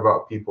talk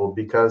about people,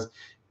 because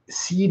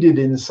seeded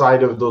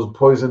inside of those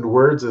poisoned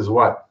words is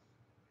what?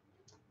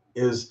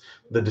 Is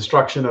the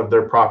destruction of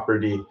their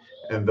property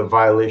and the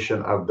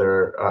violation of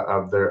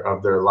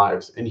their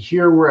lives. And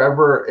here,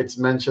 wherever it's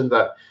mentioned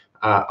that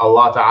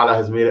Allah Ta'ala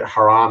has made it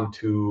haram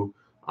to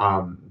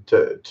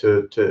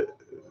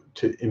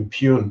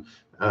impugn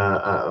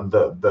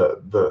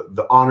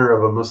the honor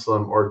of a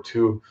Muslim, or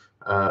to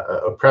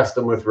oppress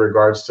them with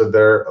regards to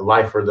their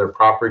life or their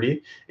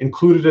property,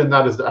 included in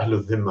that is the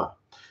Ahlul Dhimma,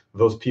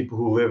 those people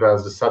who live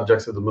as the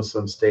subjects of the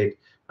Muslim state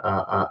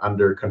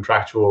under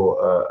contractual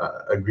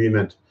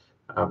agreement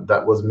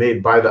that was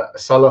made by the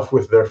Salaf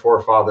with their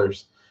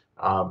forefathers,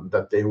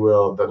 that they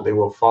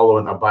will follow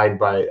and abide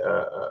by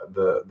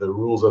the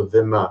rules of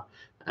dhimma,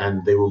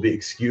 and they will be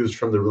excused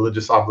from the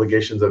religious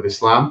obligations of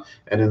Islam,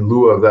 and in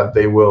lieu of that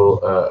they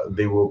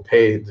will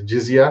pay the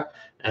jizya,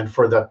 and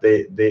for that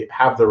they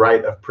have the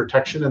right of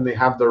protection, and they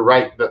have the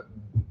right that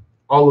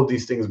all of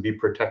these things be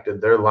protected,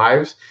 their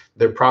lives,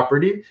 their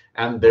property,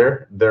 and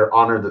their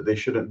honor, that they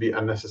shouldn't be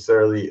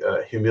unnecessarily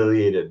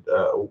humiliated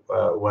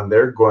when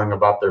they're going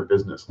about their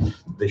business.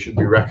 They should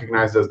be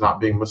recognized as not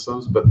being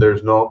Muslims, but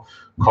there's no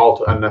call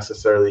to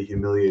unnecessarily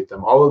humiliate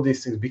them. All of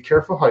these things. Be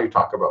careful how you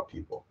talk about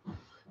people.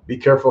 Be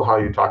careful how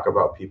you talk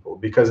about people,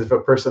 because if a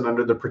person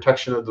under the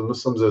protection of the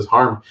Muslims is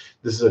harmed,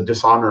 this is a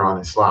dishonor on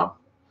Islam,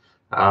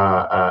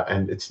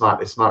 and it's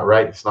not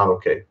right. It's not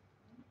okay.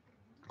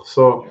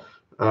 So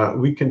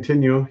we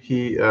continue.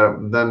 He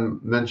then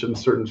mentioned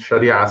certain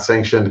Sharia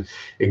sanctioned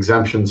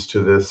exemptions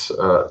to this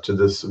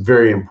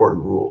very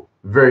important rule.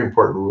 Very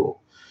important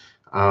rule.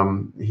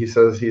 He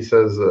says,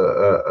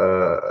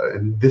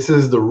 and this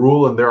is the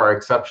rule, and there are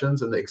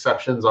exceptions, and the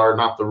exceptions are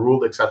not the rule.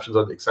 The exceptions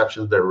are the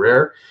exceptions. They're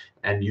rare,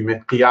 and you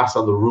make qiyas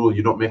on the rule.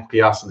 You don't make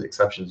qiyas on the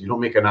exceptions. You don't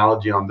make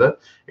analogy on the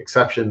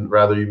exception.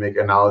 Rather, you make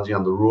analogy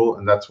on the rule,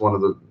 and that's one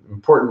of the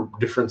important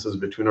differences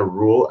between a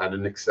rule and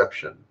an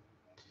exception.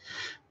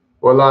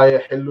 وَلَا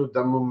يَحِلُّ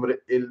دَمُ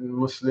امْرِئٍ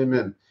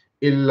مُسْلِمٍ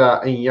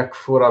إِلَّا أَنْ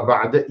يَكْفُرَ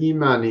بَعْدَ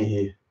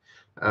إِيمَانِهِ.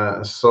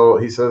 So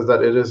he says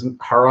that it is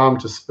haram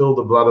to spill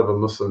the blood of a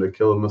Muslim, to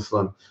kill a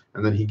Muslim,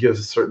 and then he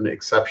gives certain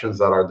exceptions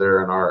that are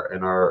there in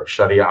our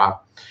Sharia.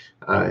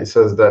 He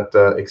says that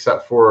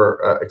except for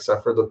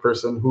the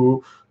person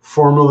who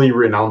formally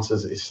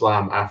renounces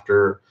Islam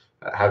after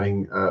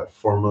having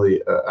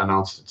formally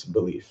announced its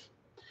belief,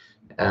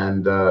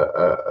 and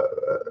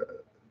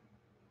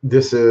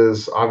this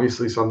is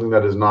obviously something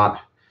that is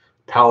not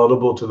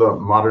palatable to the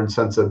modern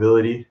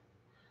sensibility.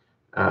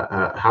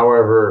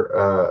 However,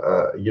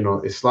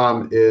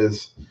 Islam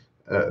is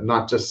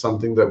not just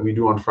something that we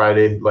do on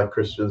Friday like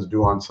Christians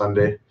do on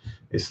Sunday.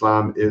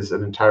 Islam is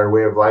an entire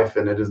way of life,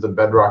 and it is the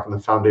bedrock and the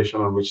foundation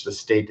on which the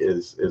state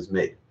is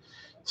made.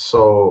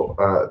 So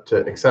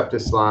to accept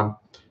Islam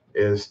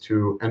is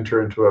to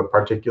enter into a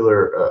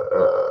particular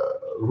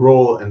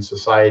role in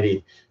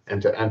society,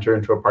 and to enter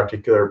into a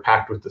particular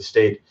pact with the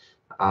state,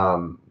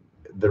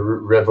 the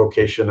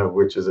revocation of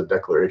which is a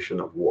declaration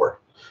of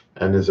war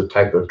and is a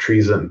type of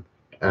treason.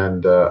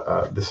 And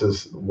this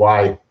is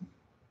why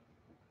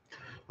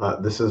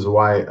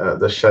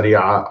the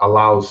Sharia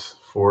allows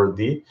for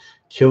the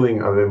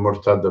killing of a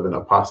murtad, of an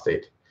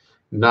apostate.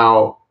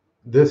 Now,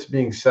 this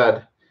being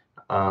said,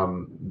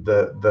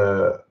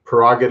 the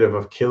prerogative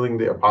of killing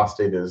the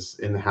apostate is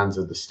in the hands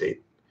of the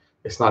state.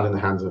 It's not in the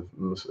hands of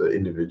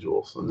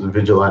individuals. The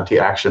vigilante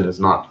action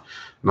is not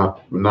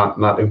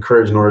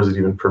encouraged, nor is it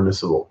even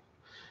permissible.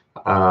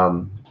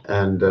 So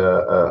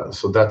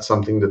that's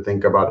something to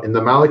think about. In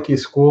the Mālikī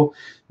school,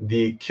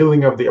 the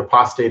killing of the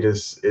apostate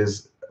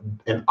is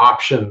an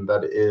option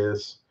that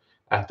is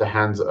at the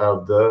hands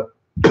of the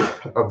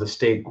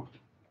state,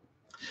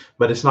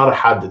 but it's not a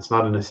had, it's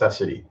not a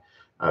necessity.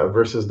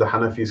 Versus the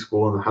Hanafi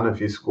school. In the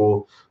Hanafi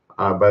school,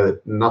 by the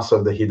nas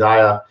of the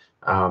Hidayah,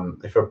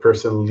 if a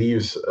person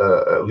leaves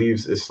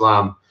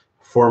Islam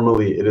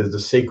formally, it is the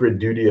sacred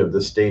duty of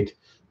the state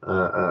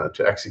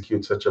to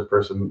execute such a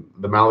person.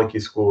 The Mālikī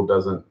school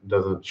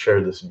doesn't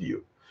share this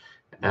view,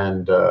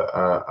 and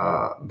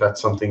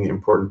that's something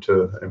important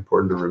to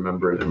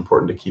remember and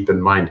important to keep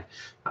in mind,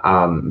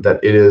 that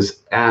it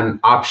is an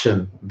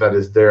option that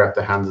is there at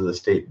the hands of the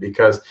state,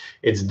 because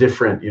it's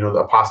different. The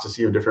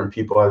apostasy of different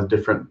people has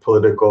different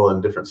political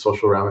and different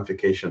social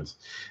ramifications,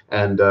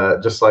 and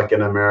just like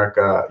in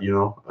America,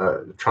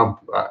 Trump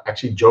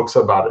actually jokes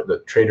about it,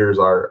 that traitors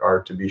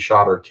are to be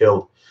shot or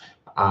killed.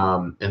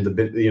 And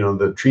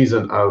the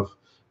treason of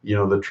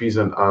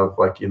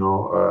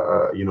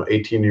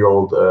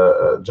 18-year-old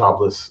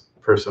jobless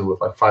person with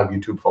like 5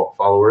 YouTube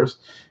followers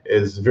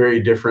is very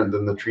different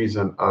than the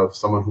treason of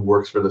someone who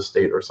works for the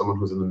state, or someone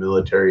who's in the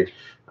military,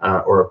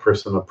 or a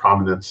person of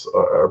prominence,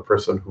 or a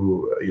person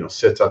who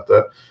sits at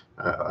the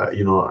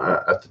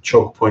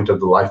choke point of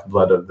the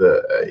lifeblood of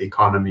the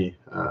economy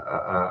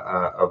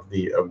of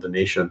the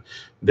nation.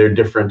 They're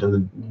different, and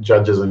the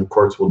judges and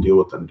courts will deal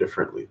with them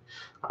differently.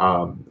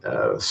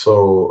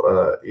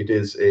 So it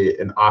is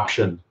an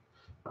option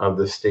of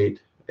the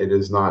state. It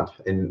is not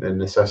a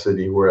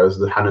necessity. Whereas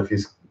the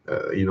Hanafis,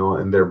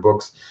 in their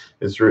books,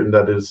 it's written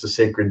that it's the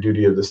sacred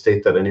duty of the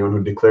state that anyone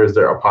who declares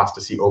their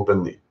apostasy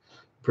openly,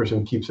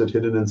 person keeps it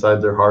hidden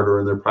inside their heart or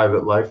in their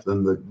private life,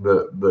 then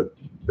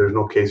there's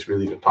no case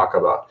really to talk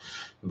about.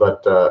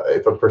 But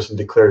if a person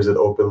declares it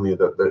openly,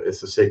 that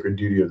it's the sacred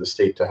duty of the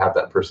state to have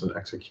that person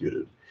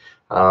executed.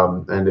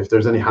 And if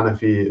there's any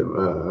Hanafi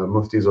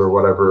muftis or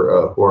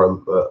whatever who are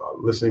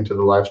listening to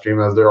the live stream,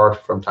 as there are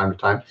from time to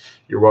time,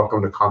 you're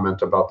welcome to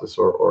comment about this,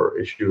 or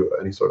issue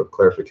any sort of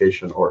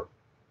clarification or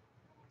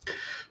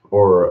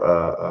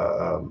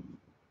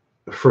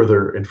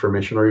further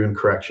information, or even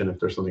correction if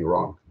there's something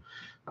wrong.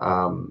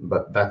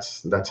 But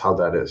that's how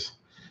that is.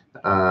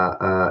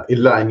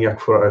 إلا أن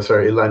يكفر,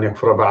 sorry, إلا أن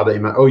يكفر بعد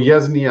إيمان, أو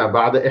يزني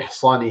بعد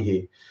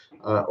إحصانه,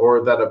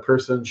 or that a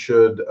person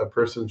should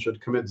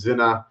commit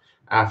zina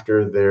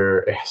after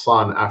their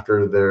ihsan,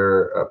 after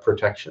their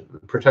protection.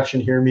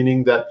 Protection here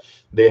meaning that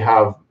they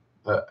have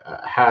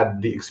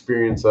had the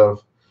experience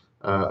of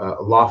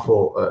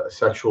lawful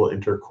sexual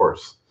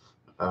intercourse.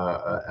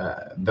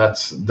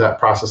 That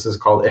process is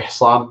called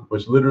ihsan,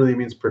 which literally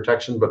means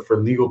protection, but for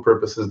legal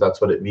purposes, that's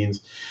what it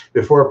means.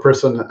 Before a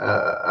person,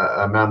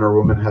 a man or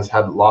woman, has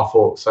had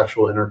lawful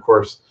sexual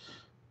intercourse,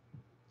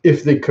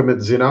 if they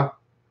commit zina,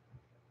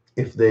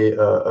 if they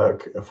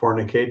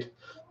fornicate,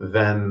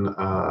 then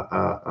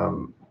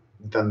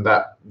that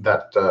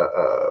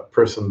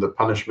person, the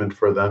punishment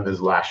for them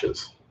is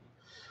lashes.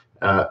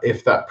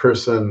 If that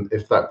person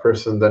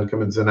then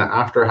commits zina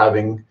after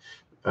having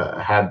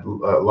had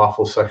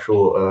lawful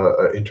sexual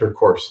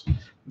intercourse,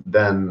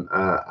 then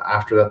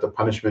after that the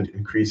punishment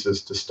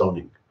increases to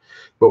stoning.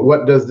 But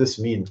what does this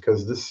mean?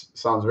 Because this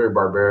sounds very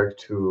barbaric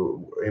it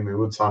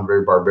would sound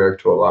very barbaric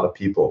to a lot of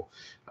people,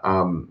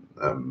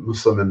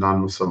 Muslim and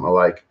non-Muslim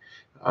alike.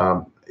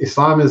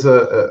 Islam is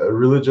a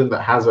religion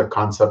that has a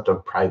concept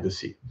of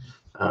privacy,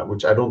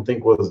 which I don't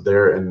think was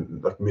there in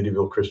like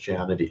medieval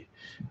Christianity.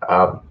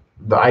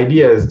 The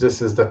idea is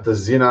that the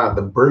zina,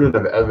 the burden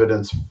of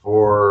evidence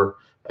for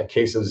a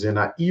case of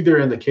zina, either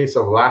in the case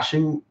of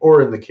lashing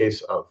or in the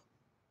case of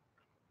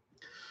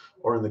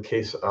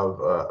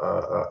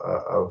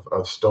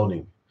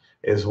stoning,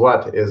 is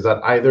that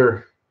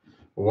either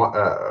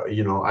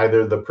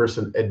either the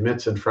person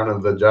admits in front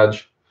of the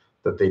judge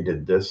that they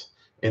did this,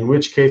 in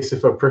which case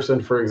if a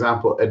person, for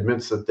example,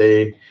 admits that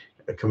they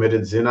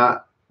committed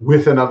zina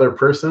with another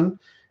person,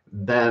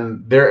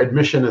 then their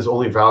admission is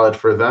only valid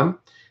for them.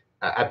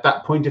 At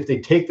that point, if they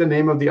take the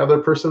name of the other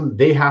person,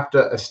 they have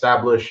to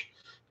establish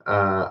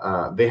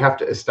that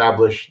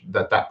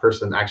that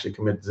person actually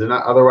committed zina.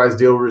 Otherwise,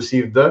 they'll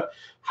receive the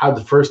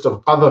first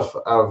of qadhf,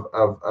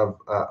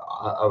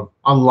 of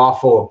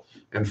unlawful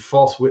and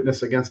false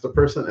witness against the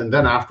person, and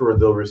then afterward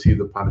they'll receive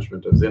the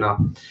punishment of zina.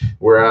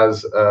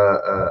 Whereas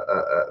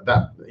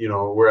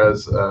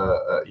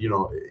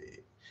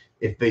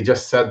if they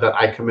just said that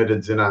I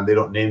committed zina and they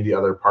don't name the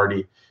other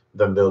party,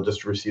 then they'll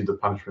just receive the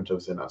punishment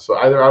of zina. So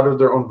either out of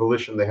their own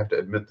volition they have to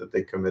admit that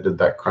they committed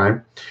that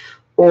crime,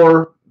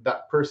 or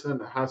that person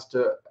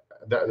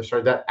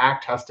that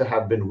act has to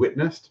have been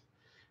witnessed,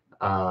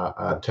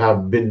 to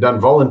have been done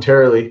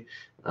voluntarily.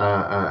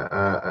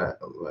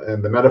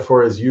 And the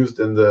metaphor is used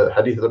in the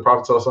hadith of the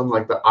Prophet ﷺ,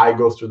 like the eye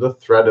goes through the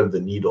thread of the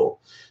needle,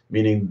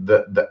 meaning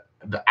the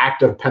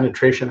act of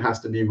penetration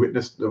has to be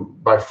witnessed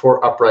by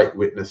 4 upright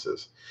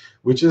witnesses,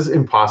 which is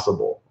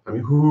impossible. I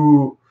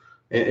mean,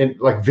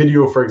 like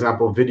video, for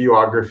example,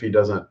 videography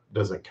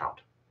doesn't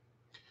count.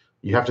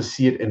 You have to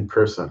see it in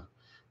person.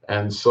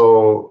 And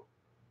so,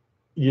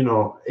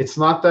 it's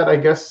not that, I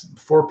guess,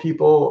 4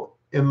 people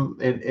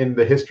in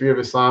the history of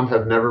Islam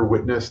have never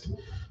witnessed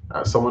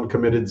someone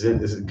committing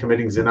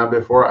zina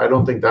before. I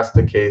don't think that's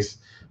the case.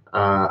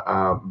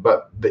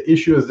 But the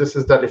issue is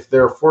that if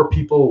there are 4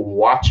 people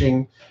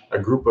watching a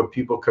group of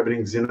people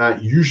committing zina,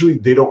 usually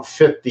they don't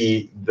fit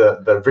the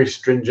very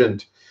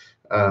stringent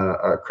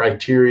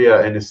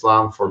criteria in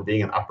Islam for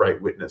being an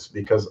upright witness,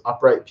 because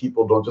upright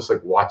people don't just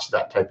like watch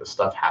that type of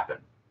stuff happen.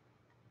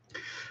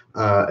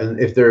 And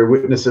if their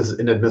witness is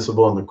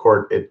inadmissible in the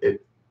court,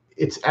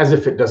 it's as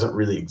if it doesn't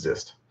really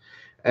exist.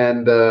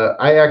 And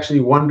I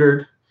actually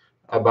wondered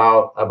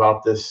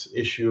about this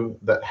issue,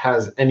 that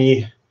has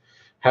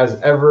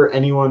ever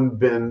anyone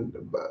been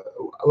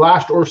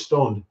lashed or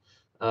stoned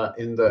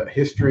in the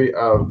history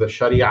of the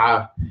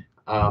Sharia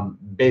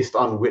based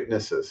on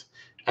witnesses.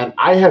 And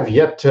I have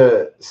yet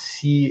to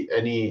see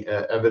any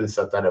evidence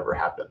that ever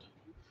happened.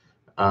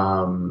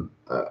 I've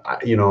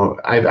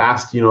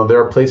asked, there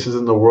are places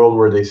in the world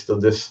where this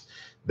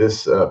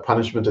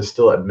punishment is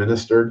still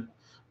administered,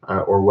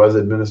 or was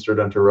administered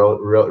until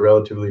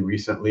relatively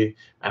recently.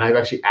 And I've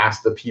actually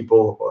asked the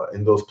people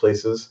in those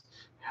places,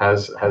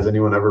 has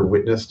anyone ever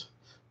witnessed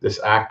this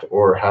act,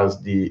 or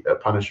have the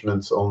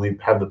punishments only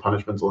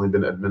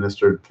been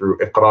administered through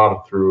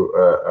iqrar,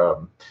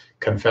 through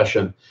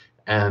confession?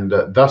 And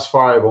thus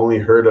far, I've only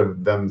heard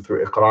of them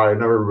through iqrar. I've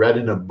never read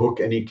in a book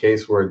any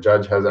case where a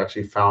judge has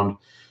actually found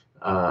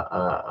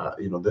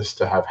this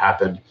to have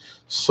happened.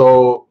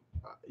 So,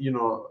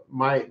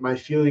 my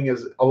feeling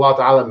is Allah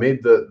Ta'ala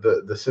made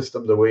the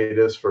system the way it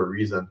is for a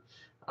reason.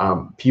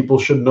 People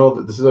should know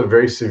that this is a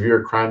very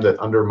severe crime that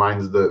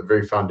undermines the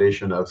very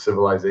foundation of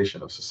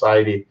civilization, of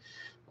society,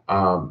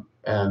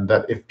 and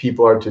that if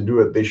people are to do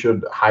it, they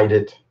should hide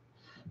it.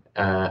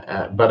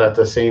 But at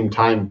the same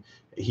time,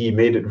 he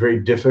made it very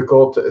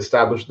difficult to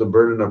establish the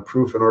burden of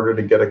proof in order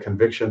to get a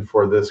conviction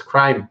for this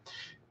crime.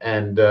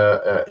 And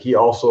he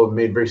also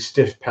made very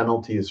stiff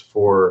penalties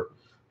for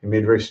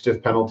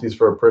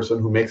a person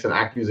who makes an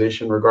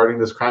accusation regarding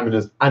this crime and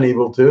is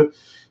unable to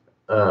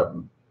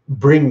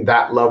bring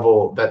that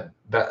level,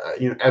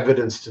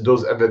 evidence to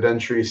those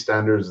evidentiary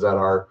standards that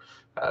are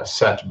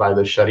set by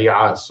the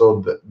Sharia. So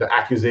the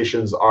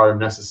accusations are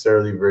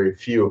necessarily very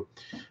few.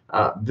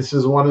 This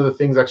is one of the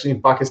things actually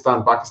in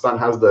Pakistan. Pakistan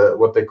has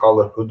what they call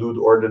the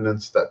hudud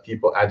ordinance that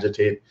people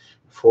agitate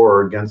for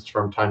or against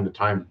from time to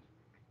time.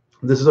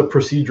 This is a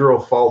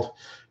procedural fault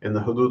in the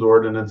hudud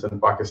ordinance in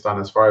Pakistan,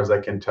 as far as I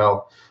can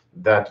tell,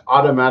 that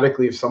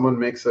automatically if someone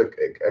makes an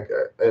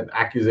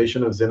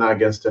accusation of zina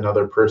against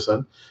another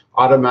person,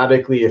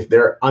 automatically if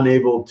they're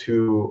unable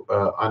to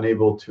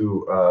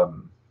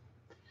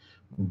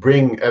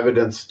bring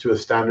evidence to a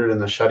standard in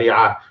the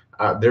Sharia,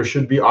 there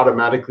should be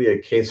automatically a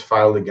case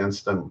filed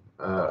against them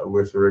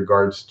with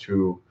regards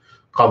to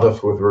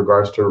qadhf, with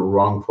regards to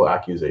wrongful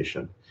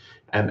accusation.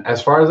 And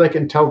as far as I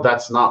can tell,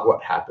 that's not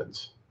what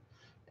happens.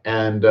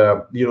 And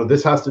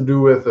this has to do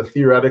with a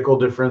theoretical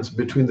difference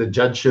between the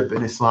judgeship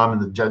in Islam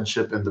and the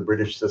judgeship in the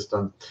British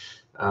system.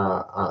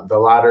 The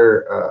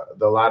latter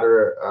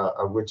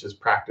of which is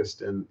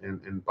practiced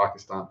in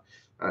Pakistan.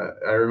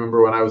 I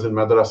remember when I was in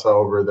madrasa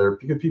over there,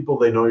 people,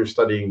 they know you're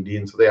studying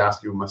deen, so they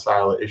ask you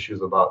masail,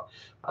 issues about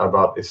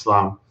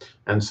Islam.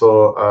 And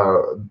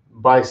so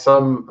by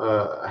some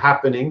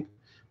happening,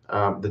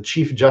 the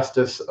Chief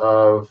Justice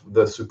of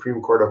the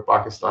Supreme Court of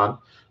Pakistan,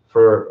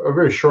 for a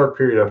very short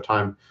period of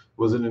time,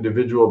 was an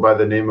individual by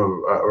the name of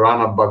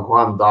Rana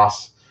Bhagwan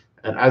Das.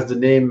 And as the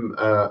name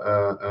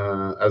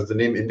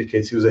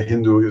indicates, he was a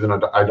Hindu, he was an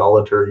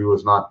idolater, he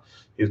was not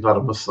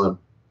a Muslim.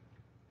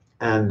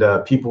 And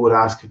people would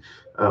ask,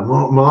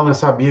 Maulana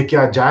Sahab, ye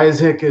kya jaiz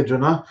hai ke jo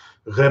na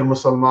ghair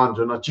Musalman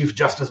jo na Chief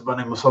Justice bane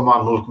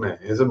Musalman mulk mein?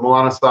 Is it,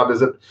 Maulana Sahab,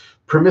 is it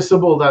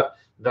permissible that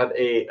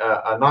a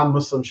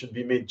non-Muslim should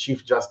be made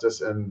Chief Justice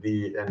in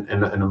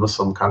a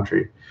Muslim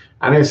country?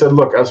 And I said,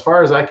 look, as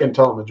far as I can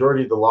tell,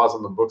 majority of the laws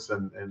in the books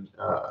in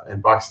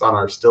Pakistan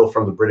are still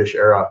from the British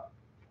era,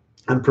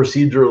 and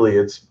procedurally,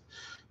 it's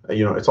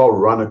all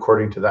run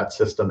according to that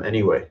system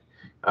anyway.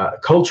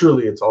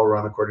 Culturally, it's all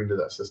run according to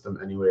that system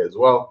anyway as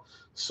well.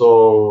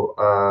 So,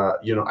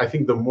 I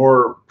think the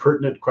more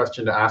pertinent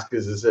question to ask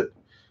is it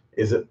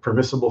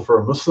permissible for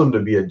a Muslim to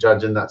be a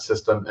judge in that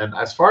system? And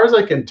as far as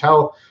I can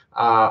tell,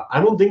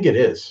 I don't think it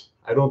is.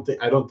 I don't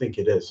think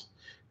it is.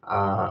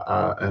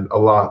 And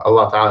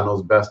Allah Ta'ala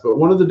knows best. But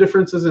one of the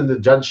differences in the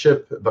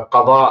judgeship, the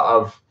qada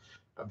of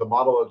the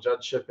model of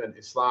judgeship in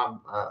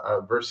Islam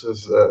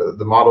versus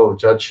the model of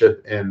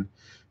judgeship in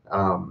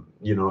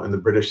in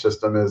the British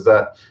system is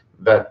that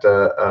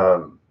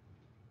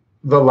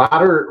the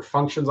latter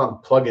functions on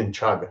plug and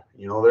chug.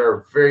 There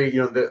are very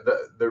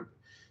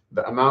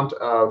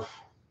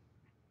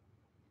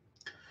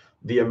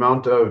the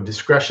amount of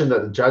discretion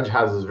that the judge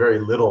has is very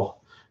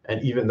little,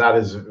 and even that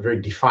is very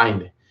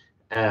defined.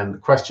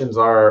 And questions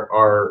are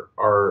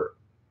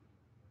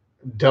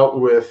dealt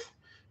with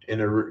in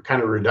a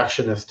kind of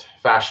reductionist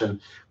fashion.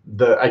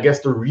 I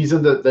guess the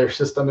reason that their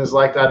system is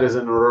like that is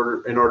in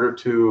order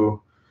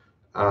to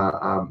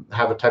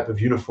have a type of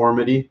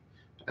uniformity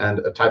and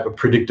a type of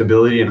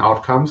predictability in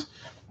outcomes,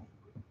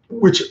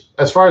 which,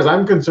 as far as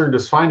I'm concerned,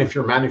 is fine if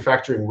you're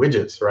manufacturing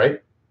widgets,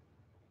 right?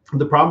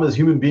 The problem is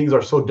human beings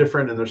are so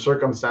different and their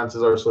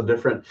circumstances are so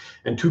different,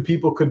 and two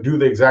people could do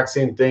the exact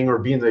same thing or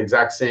be in the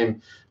exact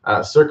same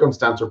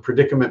circumstance or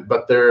predicament,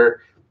 but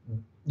they're,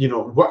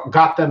 what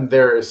got them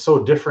there is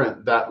so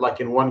different that, like,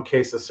 in one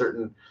case, a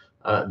certain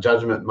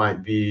judgment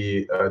might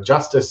be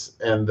justice,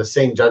 and the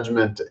same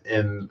judgment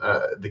in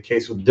the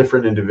case with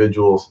different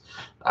individuals,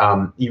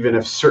 even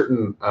if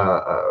certain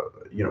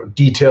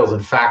details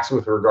and facts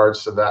with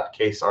regards to that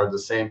case are the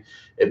same,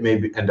 it may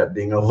end up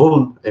being a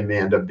dhulm. It may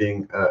end up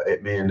being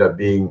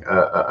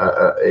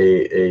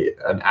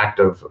an act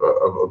of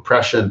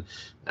oppression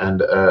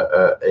and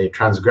a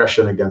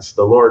transgression against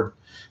the Lord.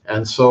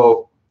 And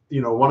so,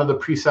 one of the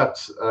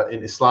precepts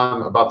in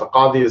Islam about the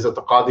qadi is that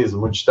the qadi is a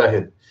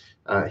mujtahid.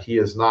 He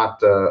is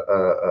not a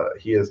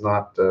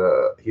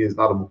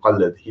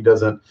muqallid. He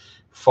doesn't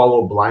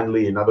follow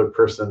blindly another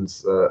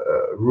person's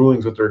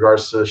rulings with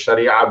regards to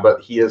Sharia,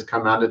 but he is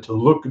commanded to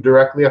look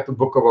directly at the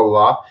Book of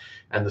Allah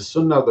and the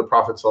Sunnah of the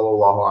Prophet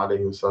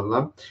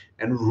ﷺ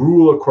and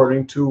rule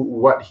according to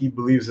what he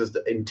believes is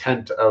the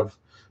intent of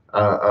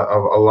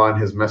Allah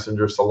and His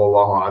Messenger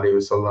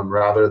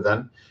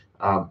ﷺ,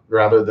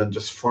 rather than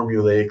just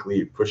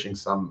formulaically pushing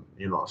some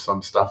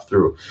stuff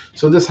through.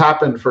 So this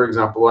happened, for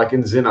example, like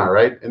in zina,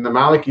 right? In the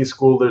Mālikī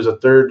school, there's a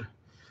third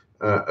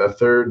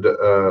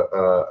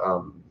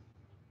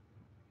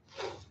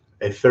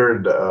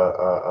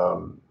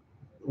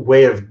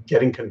way of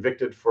getting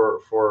convicted for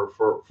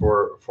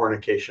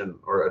fornication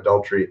or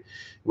adultery,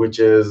 which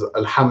is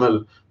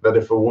al-hamal, that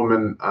if a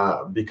woman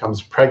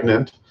becomes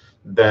pregnant,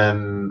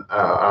 then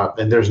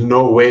and there's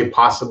no way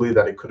possibly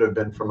that it could have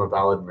been from a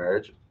valid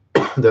marriage,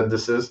 that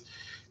this is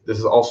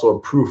also a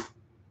proof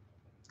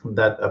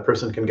that a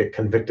person can get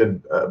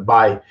convicted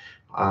by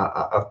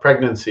of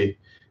pregnancy.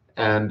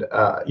 And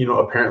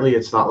apparently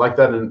it's not like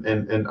that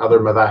in other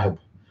madhahib.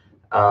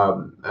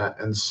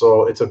 And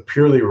so it's a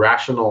purely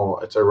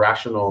rational,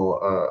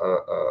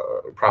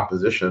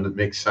 proposition. It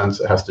makes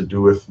sense. It has to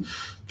do with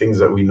things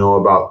that we know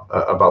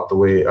about the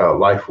way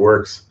life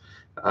works.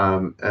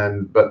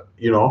 But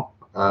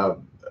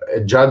a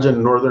judge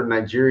in northern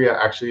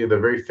Nigeria, actually, the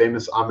very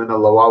famous Amina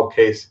Lawal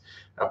case,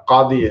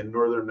 qadi in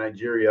northern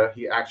Nigeria,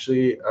 he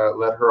actually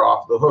let her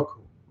off the hook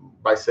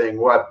by saying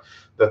what?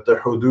 That the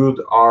hudud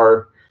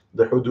are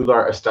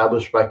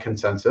established by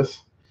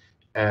consensus,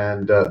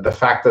 and the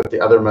fact that the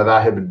other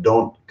madhahib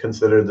don't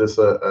consider this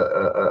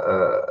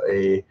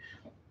a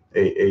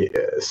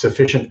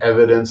sufficient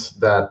evidence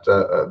that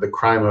the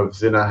crime of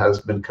zina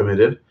has been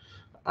committed,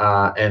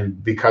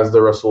 and because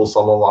the Rasul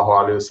sallallahu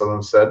alaihi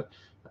wasallam said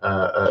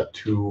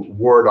to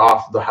ward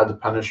off the had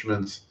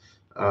punishments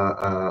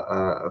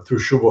through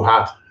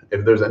shubuhat.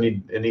 If there's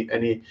any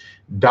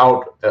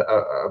doubt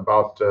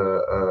about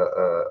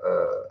a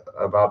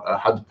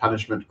had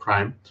punishment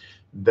crime,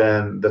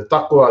 then the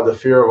taqwa, the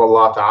fear of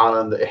Allah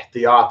Ta'ala, and the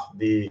ihtiyat,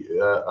 the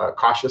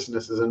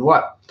cautiousness is in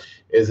what?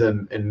 Is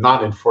in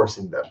not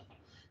enforcing them.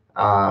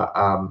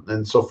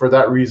 And so for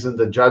that reason,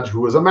 the judge, who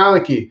was a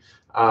Maliki,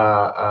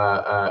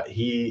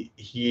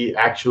 he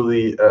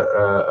actually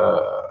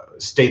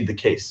stayed the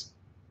case.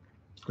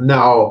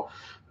 Now,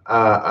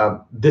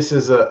 this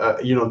is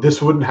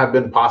this wouldn't have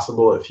been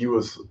possible if he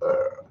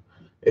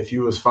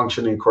was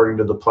functioning according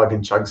to the plug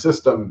and chug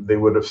system. They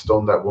would have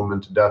stoned that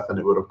woman to death, and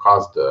it would have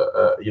caused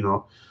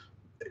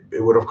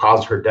it would have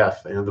caused her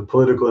death. And the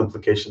political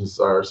implications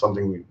are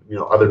something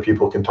other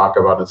people can talk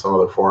about in some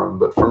other forum.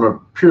 But from a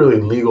purely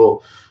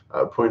legal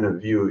point of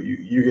view,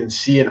 you can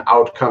see an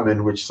outcome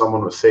in which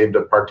someone was saved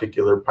a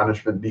particular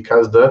punishment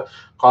because the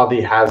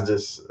qadi has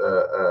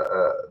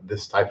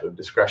this type of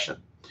discretion.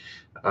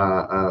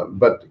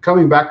 But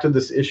coming back to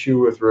this issue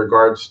with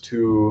regards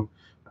to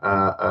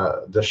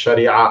the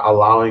Sharia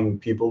allowing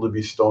people to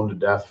be stoned to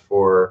death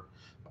for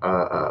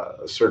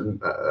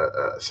certain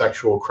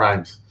sexual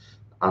crimes,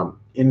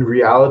 in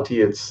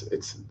reality, it's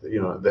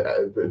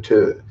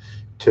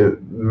to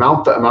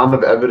mount the amount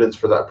of evidence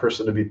for that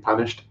person to be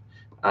punished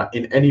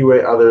in any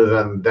way other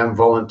than them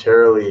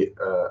voluntarily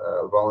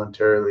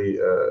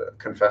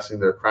confessing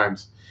their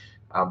crimes.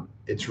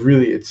 It's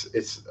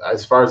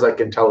as far as I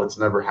can tell, it's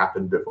never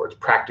happened before. It's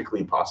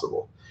practically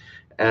impossible.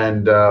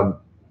 And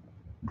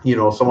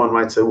someone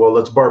might say, well,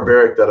 that's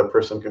barbaric that a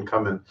person can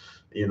come and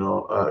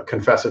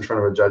confess in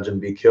front of a judge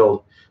and be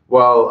killed.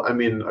 Well, I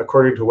mean,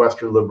 according to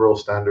Western liberal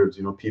standards,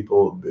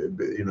 people,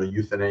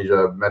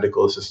 euthanasia,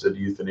 medical assisted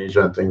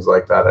euthanasia and things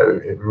like that,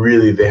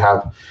 really they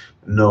have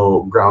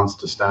no grounds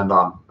to stand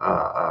on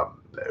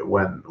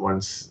when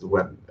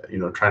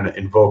trying to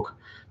invoke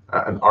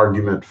an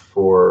argument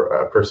for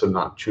a person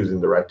not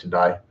choosing the right to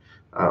die.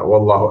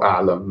 Wallahu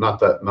a'lam. Not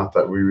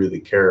that we really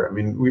care. I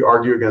mean, we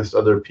argue against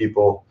other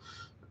people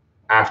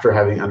after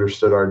having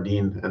understood our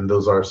deen, and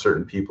those are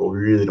certain people. We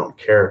really don't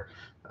care.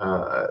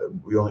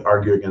 We only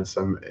argue against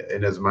them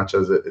in as much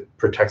as it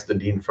protects the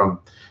deen from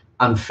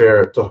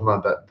unfair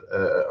tuhma,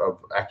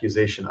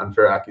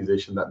 unfair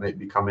accusation that may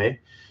become a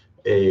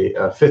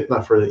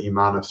fitna for the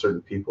iman of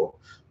certain people.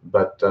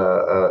 But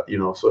so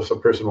if a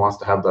person wants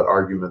to have that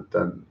argument,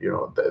 then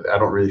I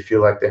don't really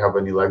feel like they have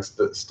any legs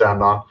to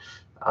stand on,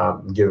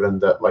 given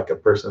that like a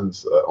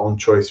person's own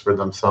choice for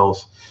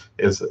themselves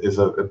is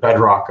a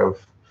bedrock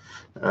of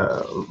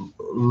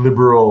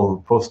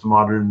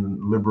postmodern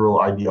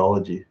liberal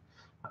ideology.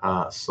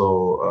 That's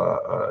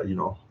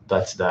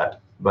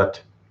that.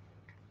 But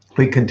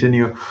we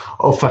continue.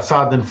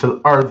 Fasadin fil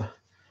ard,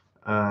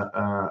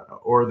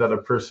 or that a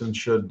person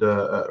should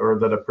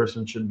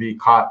be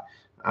caught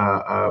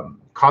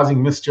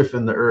causing mischief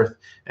in the earth.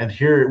 And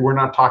here we're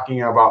not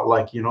talking about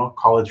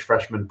college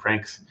freshman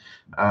pranks.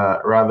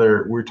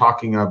 Rather, we're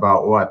talking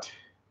about what?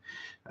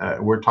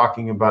 We're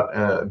talking about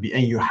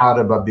بأن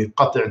يحارب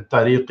بقطع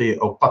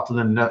الطريق أو قتل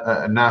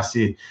الناس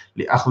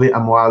لأخذ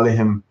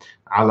أموالهم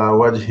على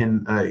وجه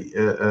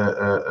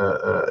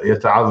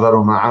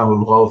يتعذر معه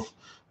الغوث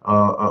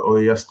أو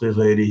يسقي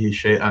غيره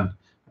شيئا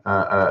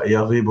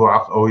يغيب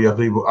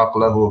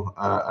عقله.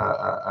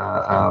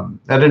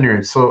 At any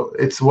rate, so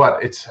it's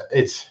what?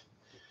 It's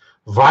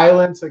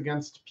violence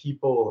against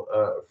people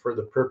for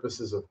the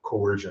purposes of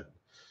coercion.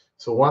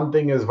 So one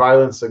thing is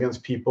violence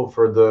against people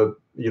for the,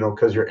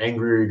 because you're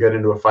angry or you get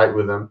into a fight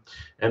with them.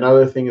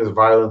 Another thing is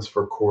violence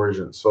for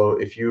coercion. So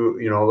if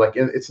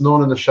it's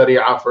known in the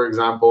Sharia, for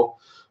example,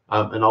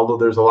 and although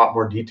there's a lot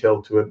more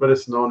detail to it, but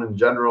it's known in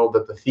general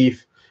that the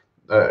thief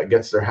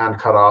gets their hand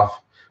cut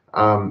off.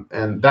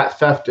 And that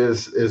theft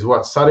is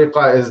what?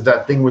 Sariqa is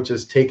that thing which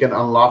is taken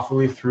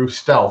unlawfully through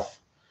stealth,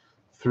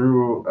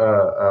 through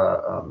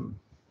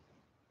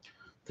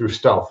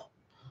stealth.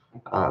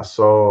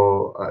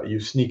 So you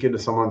sneak into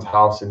someone's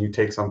house and you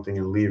take something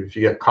and leave. If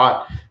you get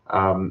caught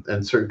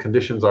and certain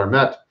conditions are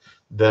met,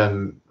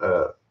 then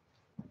the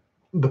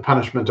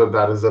punishment of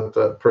that is that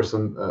the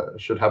person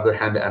should have their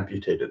hand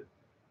amputated.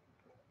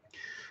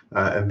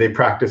 And they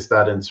practice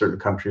that in certain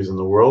countries in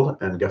the world.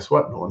 And guess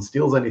what? No one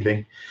steals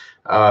anything.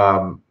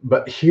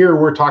 But here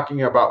we're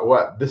talking about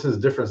what? This is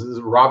different.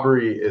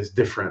 Robbery is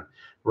different.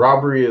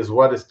 Robbery is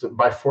what? Is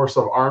by force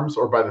of arms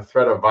or by the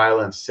threat of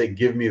violence. Say,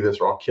 give me this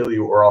or I'll kill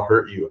you or I'll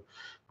hurt you.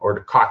 Or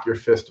to cock your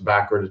fist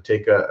back or to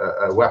take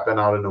a weapon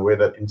out in a way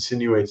that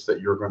insinuates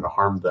that you're going to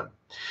harm them.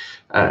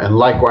 And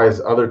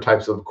likewise, other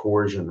types of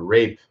coercion,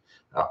 rape,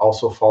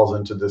 also falls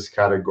into this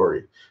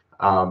category.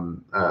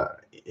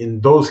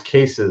 In those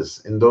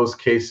cases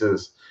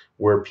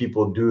where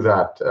people do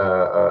that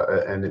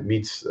and it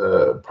meets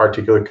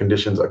particular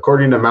conditions,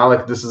 according to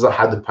Malik, this is a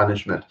had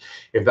punishment.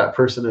 If that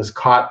person is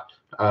caught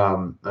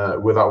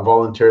without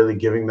voluntarily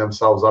giving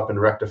themselves up and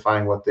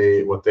rectifying what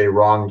they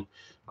wronged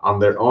on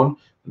their own,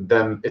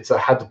 then it's a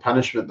had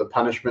punishment. The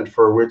punishment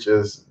for which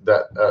is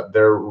that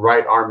their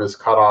right arm is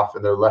cut off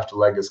and their left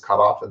leg is cut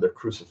off and they're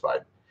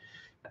crucified.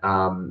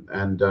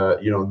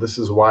 This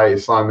is why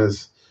Islam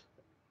is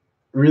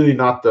really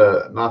not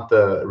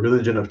the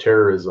religion of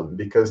terrorism,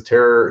 because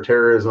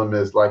terrorism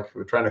is like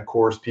we're trying to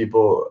coerce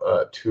people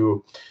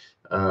to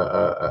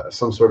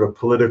some sort of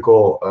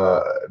political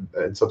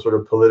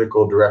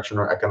direction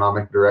or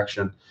economic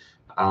direction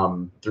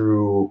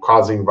through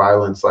causing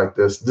violence like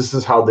this. This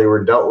is how they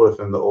were dealt with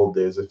in the old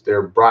days. If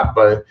they're brought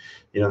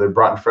they're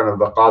brought in front of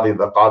the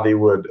qadi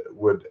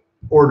would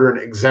order an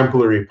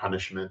exemplary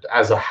punishment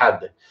as a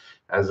had,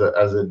 as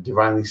a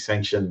divinely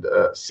sanctioned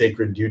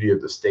sacred duty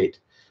of the state.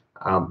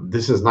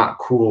 This is not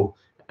cool.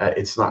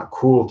 It's not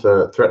cool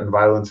to threaten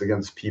violence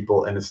against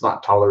people, and it's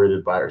not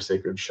tolerated by our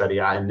sacred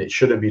Sharia, and it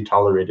shouldn't be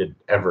tolerated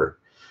ever.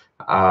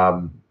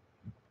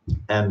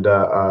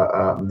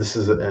 This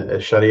is a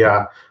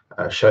Sharia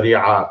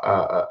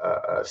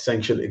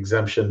sanctioned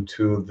exemption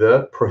to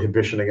the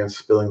prohibition against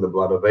spilling the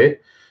blood of a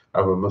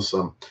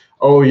Muslim.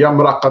 Oh,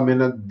 yamraqa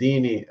min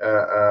ad-dini,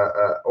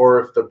 or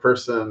if the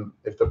person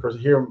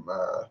here.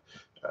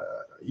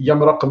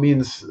 Yamraq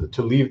means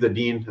to leave the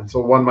deen, and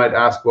so one might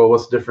ask, well,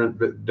 what's different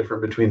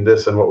between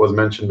this and what was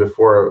mentioned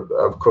before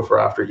of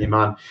kufr after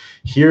iman?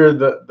 Here,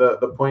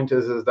 the point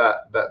is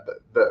that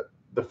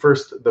the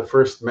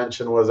first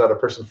mention was that a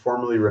person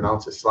formally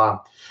renounced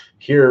Islam.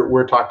 Here,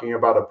 we're talking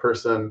about a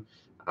person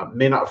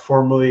may not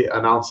formally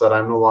announce that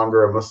I'm no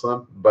longer a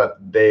Muslim, but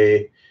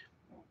they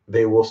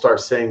will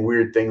start saying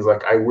weird things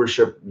like, I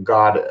worship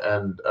God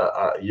and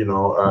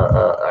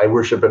I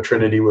worship a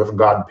trinity with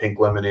God, pink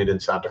lemonade,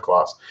 and Santa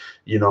Claus,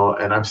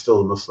 and I'm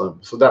still a Muslim.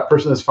 So that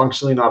person is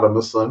functionally not a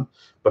Muslim,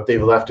 but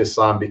they've left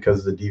Islam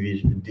because the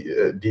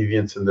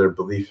deviance in their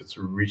belief has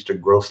reached a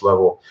gross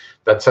level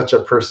that such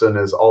a person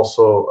is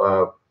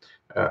also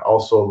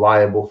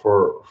liable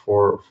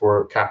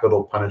for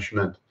capital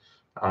punishment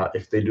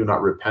if they do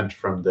not repent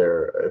from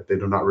their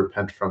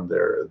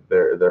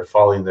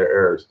folly and their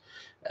errors.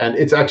 And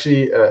it's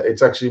actually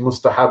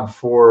mustahab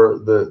for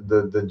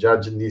the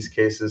judge in these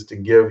cases to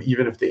give,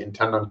 even if they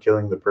intend on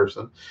killing the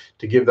person,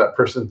 to give that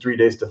person 3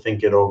 days to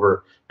think it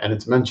over. And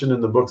it's mentioned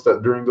in the books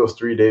that during those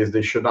 3 days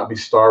they should not be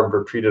starved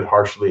or treated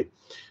harshly.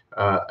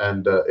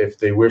 If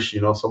they wish,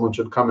 someone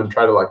should come and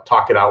try to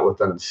talk it out with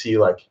them and see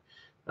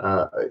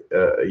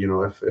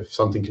if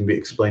something can be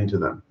explained to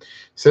them.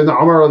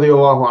 Sayyidina Umar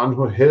radiallahu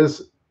anhu,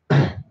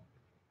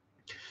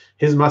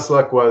 his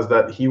maslak was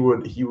that he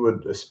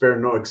would spare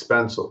no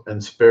expense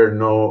and spare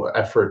no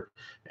effort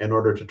in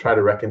order to try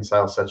to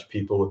reconcile such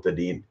people with the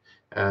deen.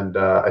 And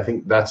I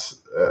think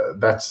that's I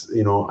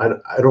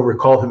don't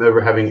recall him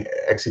ever having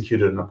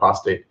executed an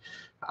apostate.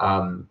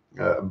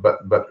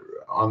 But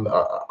on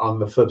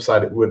the flip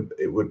side, it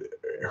would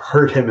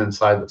hurt him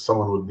inside that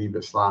someone would leave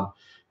Islam,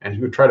 and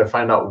he would try to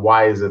find out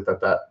why is it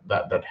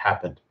that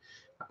happened.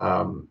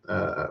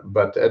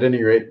 But at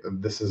any rate,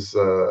 this is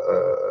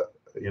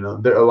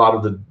there are a lot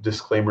of the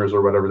disclaimers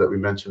or whatever that we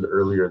mentioned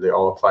earlier, they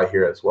all apply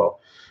here as well.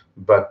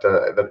 But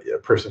that a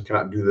person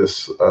cannot do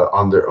this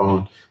on their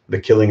own. The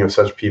killing of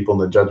such people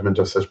and the judgment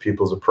of such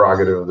people is a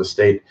prerogative of the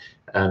state.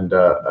 And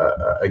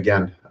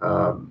again,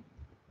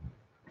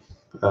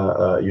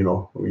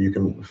 you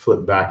can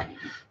flip back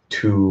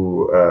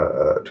to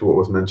what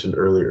was mentioned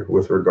earlier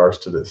with regards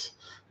to this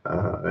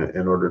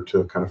in order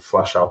to kind of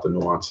flesh out the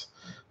nuance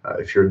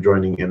if you're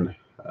joining in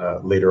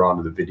later on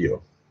in the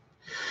video.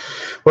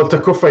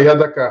 وَلْتَكُفَّ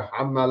يَدَكَ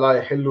عَمَّا لَا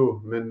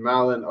يَحِلُّ مِنْ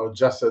مَالٍ أَوْ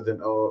جَسَدٍ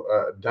أَوْ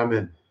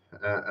دَمٍ.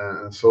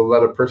 So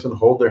let a person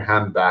hold their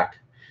hand back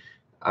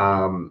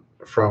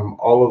from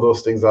all of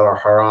those things that are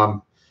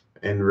haram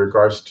in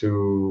regards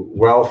to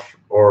wealth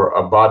or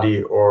a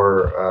body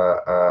or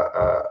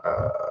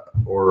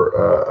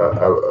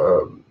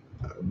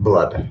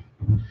blood.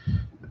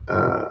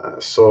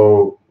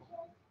 So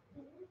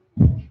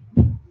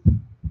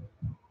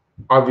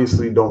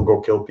obviously don't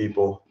go kill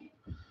people.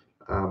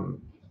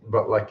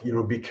 But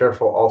be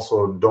careful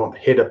also, don't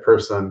hit a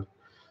person.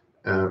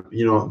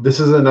 This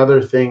is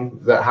another thing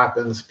that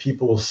happens.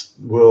 People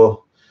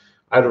will,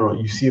 I don't know,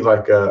 you see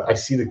I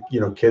see the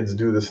kids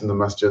do this in the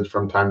masjid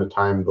from time to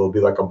time. There'll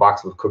be a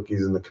box of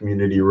cookies in the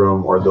community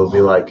room, or there'll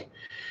be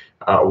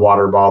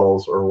water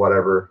bottles or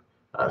whatever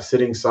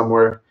sitting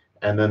somewhere,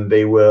 and then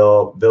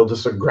they'll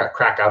just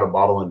crack out a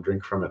bottle and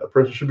drink from it. A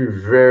person should be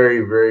very,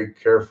 very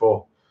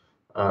careful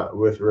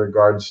with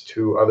regards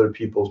to other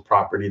people's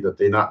property, that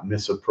they not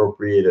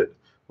misappropriate it,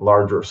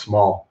 large or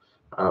small,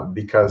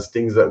 because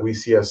things that we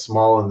see as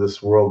small in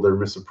this world, they're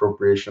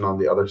misappropriation on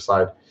the other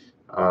side.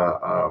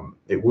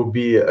 It will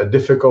be a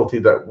difficulty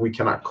that we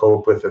cannot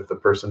cope with if the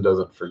person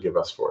doesn't forgive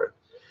us for it.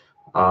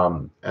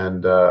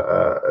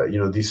 You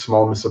know, these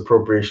small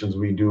misappropriations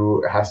we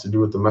do, it has to do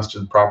with the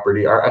masjid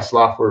property. Our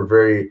Aslaf were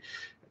very,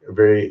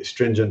 very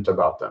stringent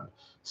about them.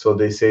 So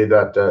they say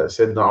that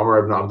Sayyidina Umar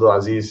ibn Abdul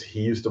Aziz,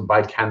 he used to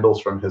buy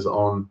candles from his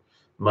own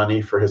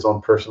money for his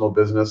own personal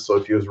business. So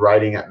if he was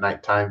writing at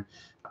nighttime,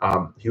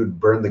 he would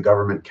burn the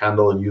government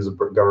candle and use a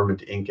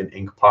government ink and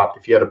ink pot.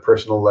 If he had a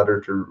personal letter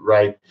to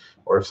write,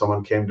 or if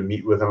someone came to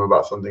meet with him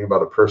about something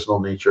about a personal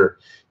nature,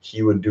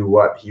 he would do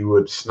what? He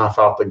would snuff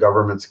out the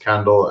government's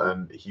candle,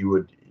 and he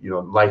would, you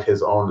know, light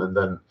his own and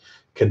then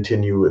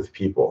continue with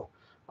people.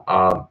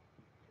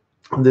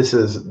 This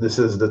is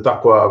the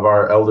taqwa of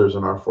our elders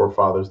and our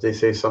forefathers. They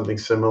say something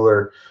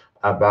similar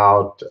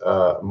about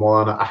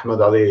Maulana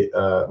Ahmad Ali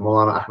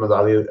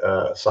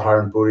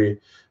Saharanpuri,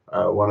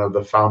 one of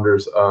the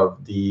founders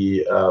of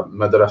the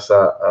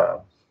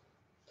Madrasa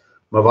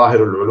Mazahir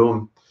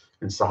al-Ulum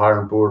in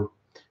Saharanpur.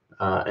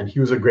 And he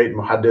was a great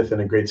muhaddith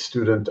and a great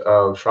student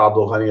of Shah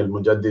Abdul Ghani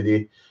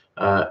al-Mujaddidi.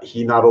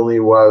 He was not only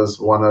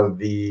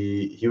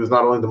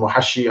the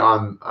muhashi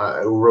on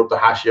who wrote the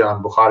hashia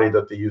on Bukhari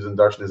that they use in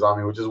Darsh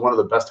Nizami, which is one of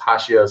the best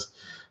hashias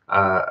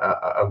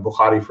of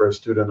Bukhari for a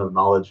student of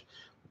knowledge.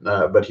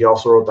 But he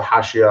also wrote the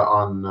hashia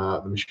on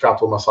the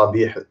Mishkat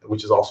al-Masabih,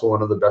 which is also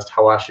one of the best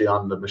hawashi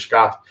on the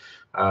Mishkat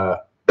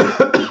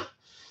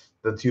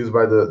that's used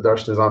by the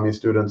Darsh Nizami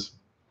students.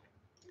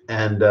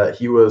 And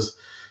he was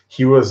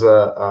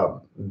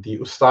the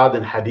ustad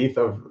in hadith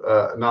of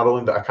not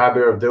only the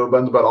Akabir of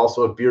Deoband, but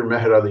also of Bir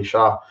Meher Ali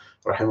Shah,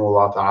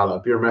 rahimahullah ta'ala.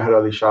 Bir Meher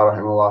Ali Shah,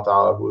 rahimahullah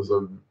ta'ala, who was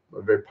a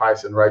very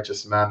pious and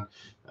righteous man.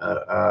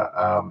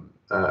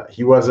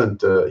 He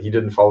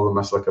didn't follow the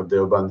maslak of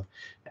Deoband,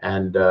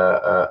 and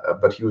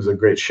but he was a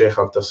great sheikh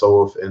of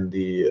tasawwuf in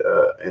the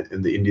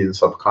Indian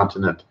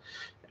subcontinent.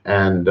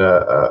 And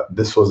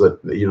this was a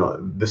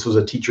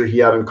teacher he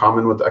had in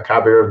common with the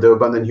Akabir of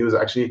Deoband, and he was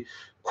actually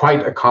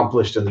quite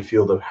accomplished in the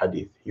field of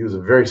hadith. He was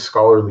a very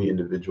scholarly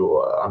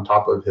individual. On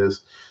top of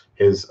his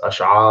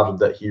ash'ar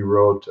that he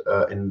wrote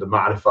in the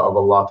ma'rifah of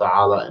Allah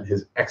Ta'ala, and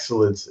his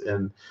excellence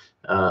in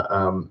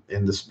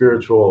the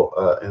spiritual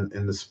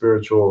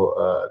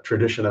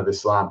tradition of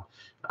Islam.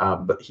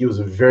 But he was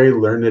very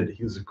learned.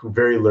 He was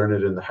very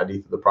learned in the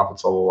hadith of the Prophet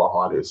Sallallahu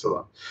Alaihi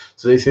Wasallam.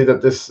 So they say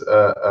that this,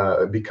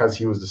 because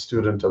he was the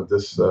student of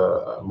this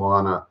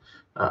Maulana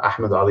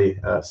Ahmad Ali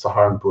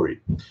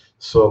Saharanpuri.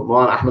 So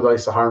Maulana Ahmad Ali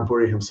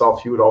Saharanpuri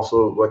himself, he would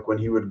also, like when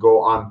he would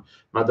go on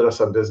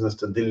madrasa business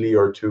to Delhi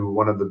or to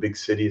one of the big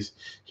cities,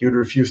 he would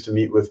refuse to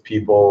meet with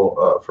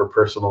people for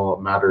personal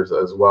matters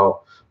as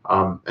well.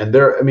 And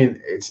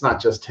it's not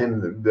just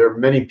him. There are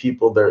many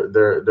people.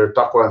 Their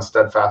taqwa and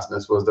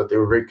steadfastness was that they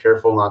were very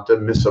careful not to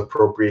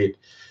misappropriate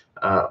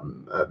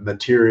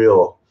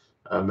material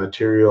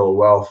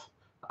wealth.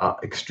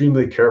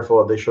 Extremely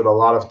careful. They showed a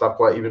lot of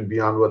taqwa, even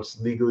beyond what's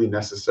legally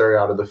necessary,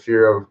 out of the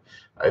fear of,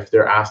 if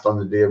they're asked on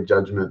the Day of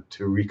Judgment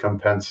to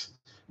recompense,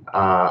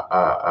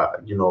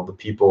 the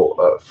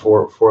people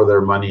for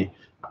their money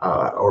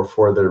or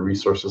for their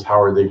resources. How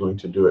are they going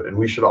to do it? And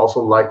we should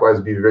also likewise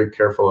be very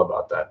careful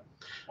about that.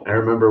 I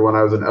remember when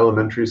I was in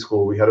elementary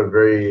school, we had a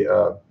very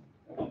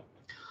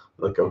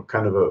like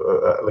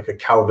a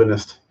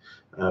Calvinist,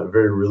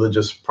 very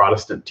religious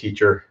Protestant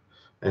teacher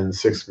in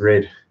 6th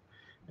grade,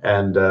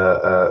 and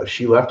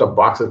she left a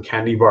box of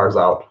candy bars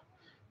out,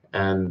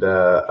 and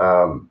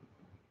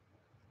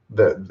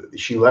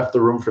she left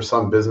the room for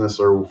some business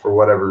or for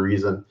whatever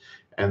reason,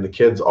 and the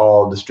kids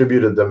all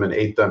distributed them and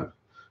ate them.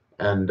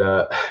 And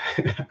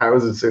I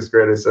was in 6th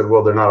grade. I said,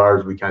 well, they're not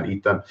ours. We can't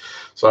eat them.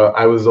 So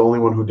I was the only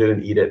one who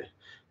didn't eat it.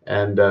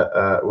 And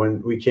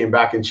when we came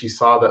back and she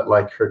saw that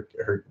like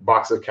her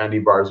box of candy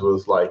bars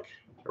was like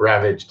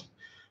ravaged,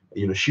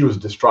 she was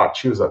distraught.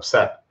 She was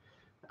upset.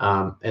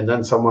 And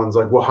then someone's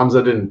like, well,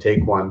 Hamzah didn't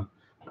take one.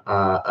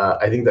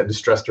 I think that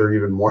distressed her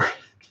even more.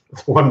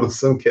 One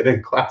Muslim kid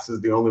in class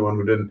is the only one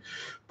who didn't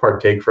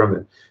partake from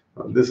it.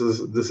 This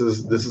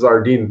is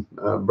our deen,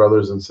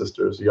 brothers and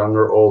sisters, young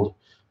or old.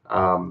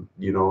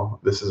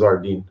 This is our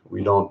deen.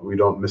 We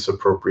don't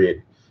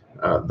misappropriate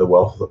the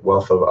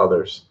wealth of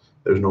others.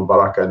 There's no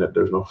barakah in it.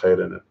 There's no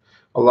khair in it.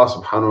 Allah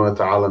subhanahu wa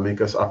ta'ala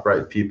make us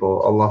upright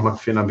people. Allahumma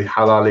kfina bi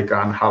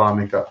halalika an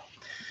haramika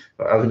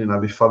wa aghnina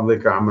bi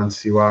fadlika amman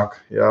siwak.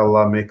 Ya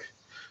Allah, make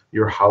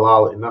your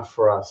halal enough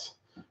for us.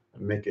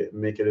 Make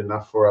it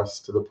enough for us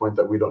to the point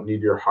that we don't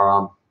need your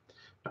haram.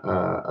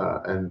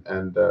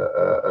 And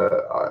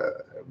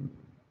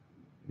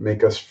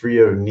make us free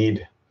of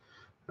need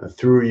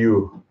through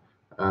you,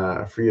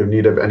 free of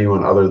need of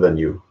anyone other than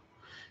you.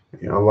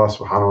 Allah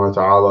subhanahu wa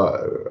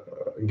ta'ala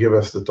give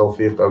us the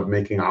tawfiq of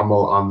making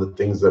amal on the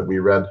things that we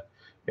read.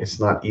 It's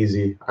not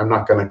easy. I'm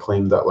not going to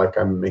claim that like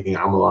I'm making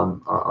amal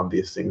on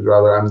these things.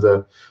 Rather, I'm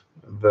the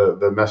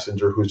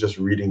messenger who's just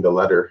reading the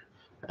letter,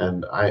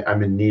 and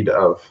I'm in need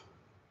of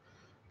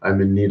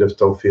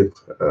tawfiq,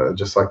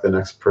 just like the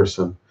next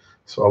person.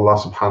 So Allah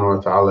subhanahu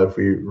wa ta'ala, if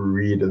we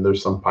read and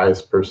there's some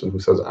pious person who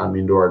says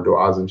ameen to our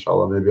du'as,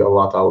 inshallah, maybe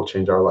Allah ta'ala will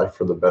change our life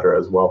for the better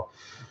as well,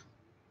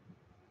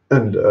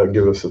 and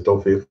give us the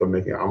tawfiq of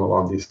making amal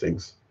on these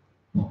things.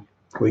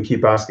 we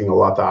keep asking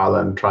Allah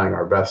Ta'ala and trying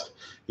our best,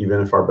 even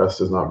if our best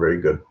is not very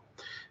good.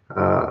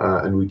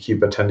 And we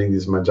keep attending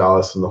these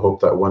majalis in the hope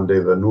that one day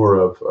the nur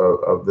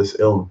of this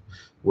ilm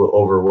will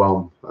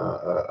overwhelm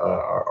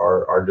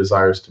our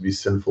desires to be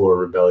sinful or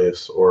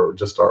rebellious or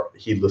just our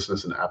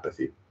heedlessness and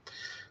apathy.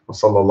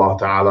 وصلى الله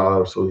تعالى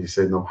على رسوله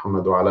سيدنا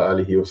محمد وعلى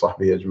آله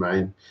وصحبه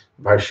أجمعين.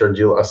 Bhai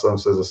Sharjil Aslam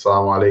says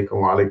Assalamu alaikum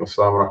wa alaikum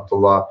assalam wa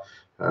rahmatullah.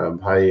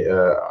 Bhai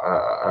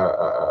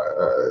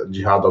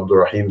Jihad Abdul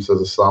Rahim says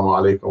Assalamu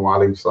alaikum wa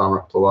alaikum assalam wa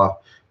rahmatullah.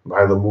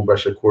 Bhai Lamuba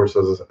Shakur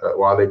says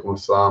wa alaikum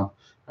assalam.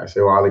 I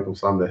say wa alaikum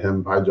assalam to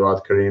him. Bhai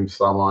Jawad Kareem,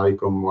 Assalamu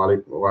alaikum wa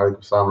alaikum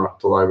assalam wa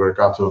rahmatullahi wa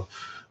barakatuh.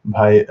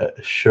 Bhai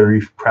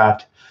Sharif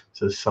Pratt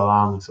says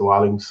salam. So wa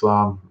alaikum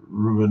assalam.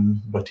 Ruben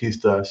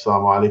Batista,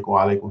 Assalamu alaikum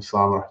wa alaikum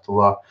assalam wa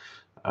rahmatullah.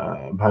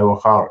 Bhai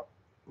Waqar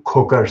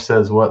Kokar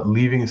says, what,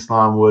 leaving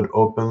Islam would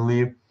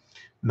openly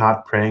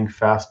not praying,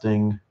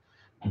 fasting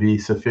be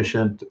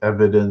sufficient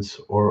evidence,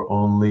 or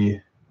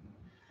only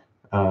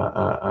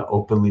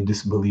openly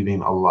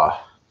disbelieving Allah?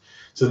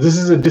 So this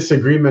is a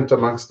disagreement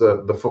amongst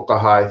the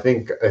fuqaha. I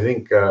think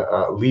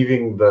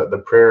leaving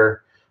the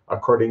prayer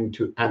according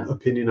to an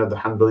opinion of the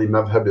Hanbali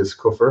madhab is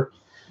kufr.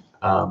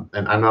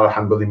 And I'm not a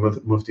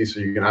Hanbali mufti, so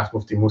you can ask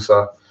Mufti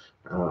Musa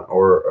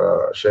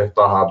or Shaykh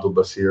Taha Abdul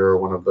Basir, or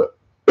one of the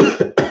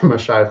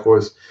mashayikh who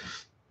was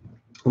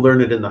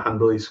learned in the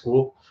Hanbali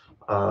school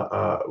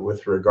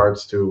with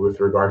regards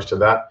to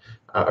that.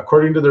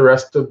 According to the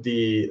rest of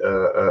the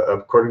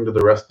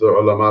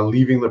ulama,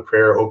 leaving the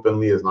prayer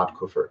openly is not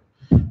kufr.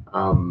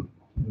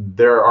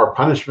 There are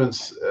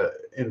punishments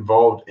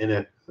involved in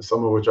it,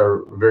 some of which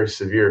are very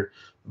severe,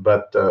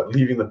 but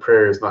leaving the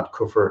prayer is not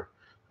kufr.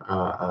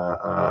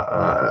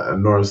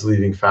 Nor is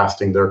leaving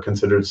fasting. They're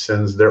considered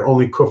sins. They're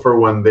only kufr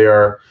when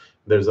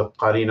there's a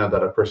qarina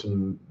that a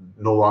person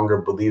no longer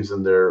believes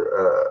in their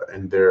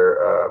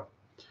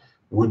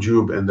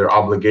wujub and their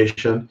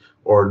obligation,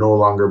 or no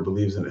longer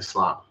believes in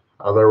Islam.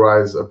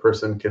 Otherwise, a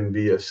person can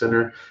be a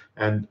sinner,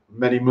 and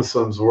many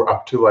Muslims were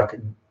up to like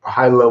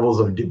high levels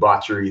of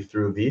debauchery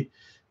through the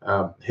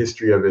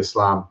history of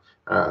Islam,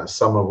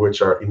 some of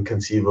which are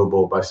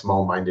inconceivable by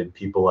small-minded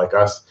people like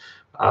us.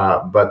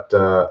 But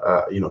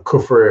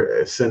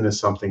kufr, sin is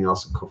something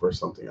else, and kufr is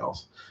something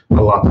else.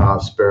 Allah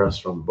Ta'ala spare us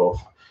from both.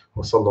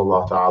 وصلى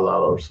الله تعالى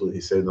على رسوله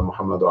سيدنا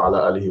محمد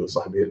وعلى آله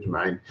وصحبه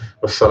أجمعين.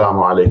 والسلام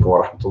عليكم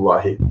ورحمة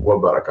الله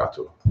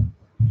وبركاته.